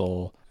your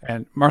soul.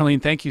 And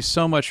Marlene, thank you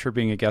so much for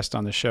being a guest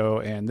on the show.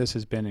 And this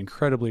has been an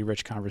incredibly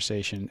rich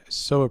conversation.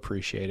 So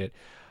appreciate it.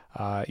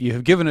 You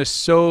have given us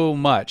so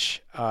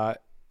much.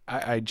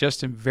 I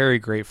just am very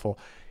grateful.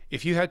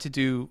 If you had to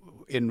do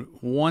in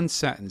one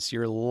sentence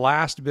your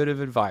last bit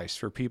of advice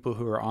for people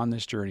who are on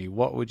this journey,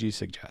 what would you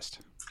suggest?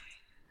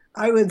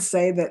 I would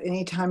say that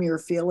anytime you're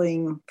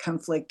feeling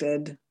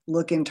conflicted,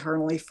 look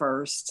internally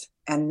first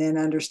and then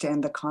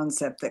understand the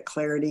concept that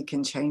clarity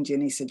can change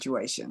any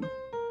situation.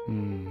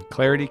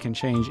 Clarity can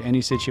change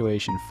any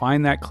situation.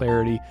 Find that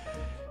clarity.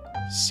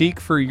 Seek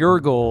for your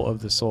goal of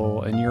the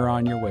soul, and you're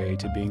on your way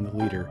to being the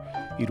leader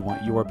you'd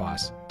want your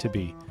boss to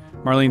be.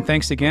 Marlene,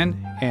 thanks again.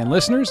 And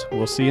listeners,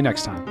 we'll see you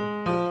next time.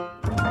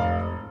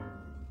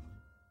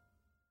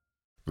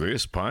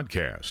 This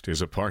podcast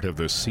is a part of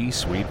the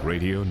C-Suite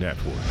Radio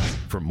Network.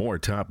 For more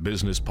top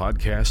business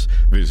podcasts,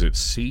 visit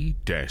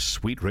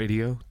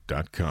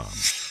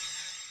c-suiteradio.com.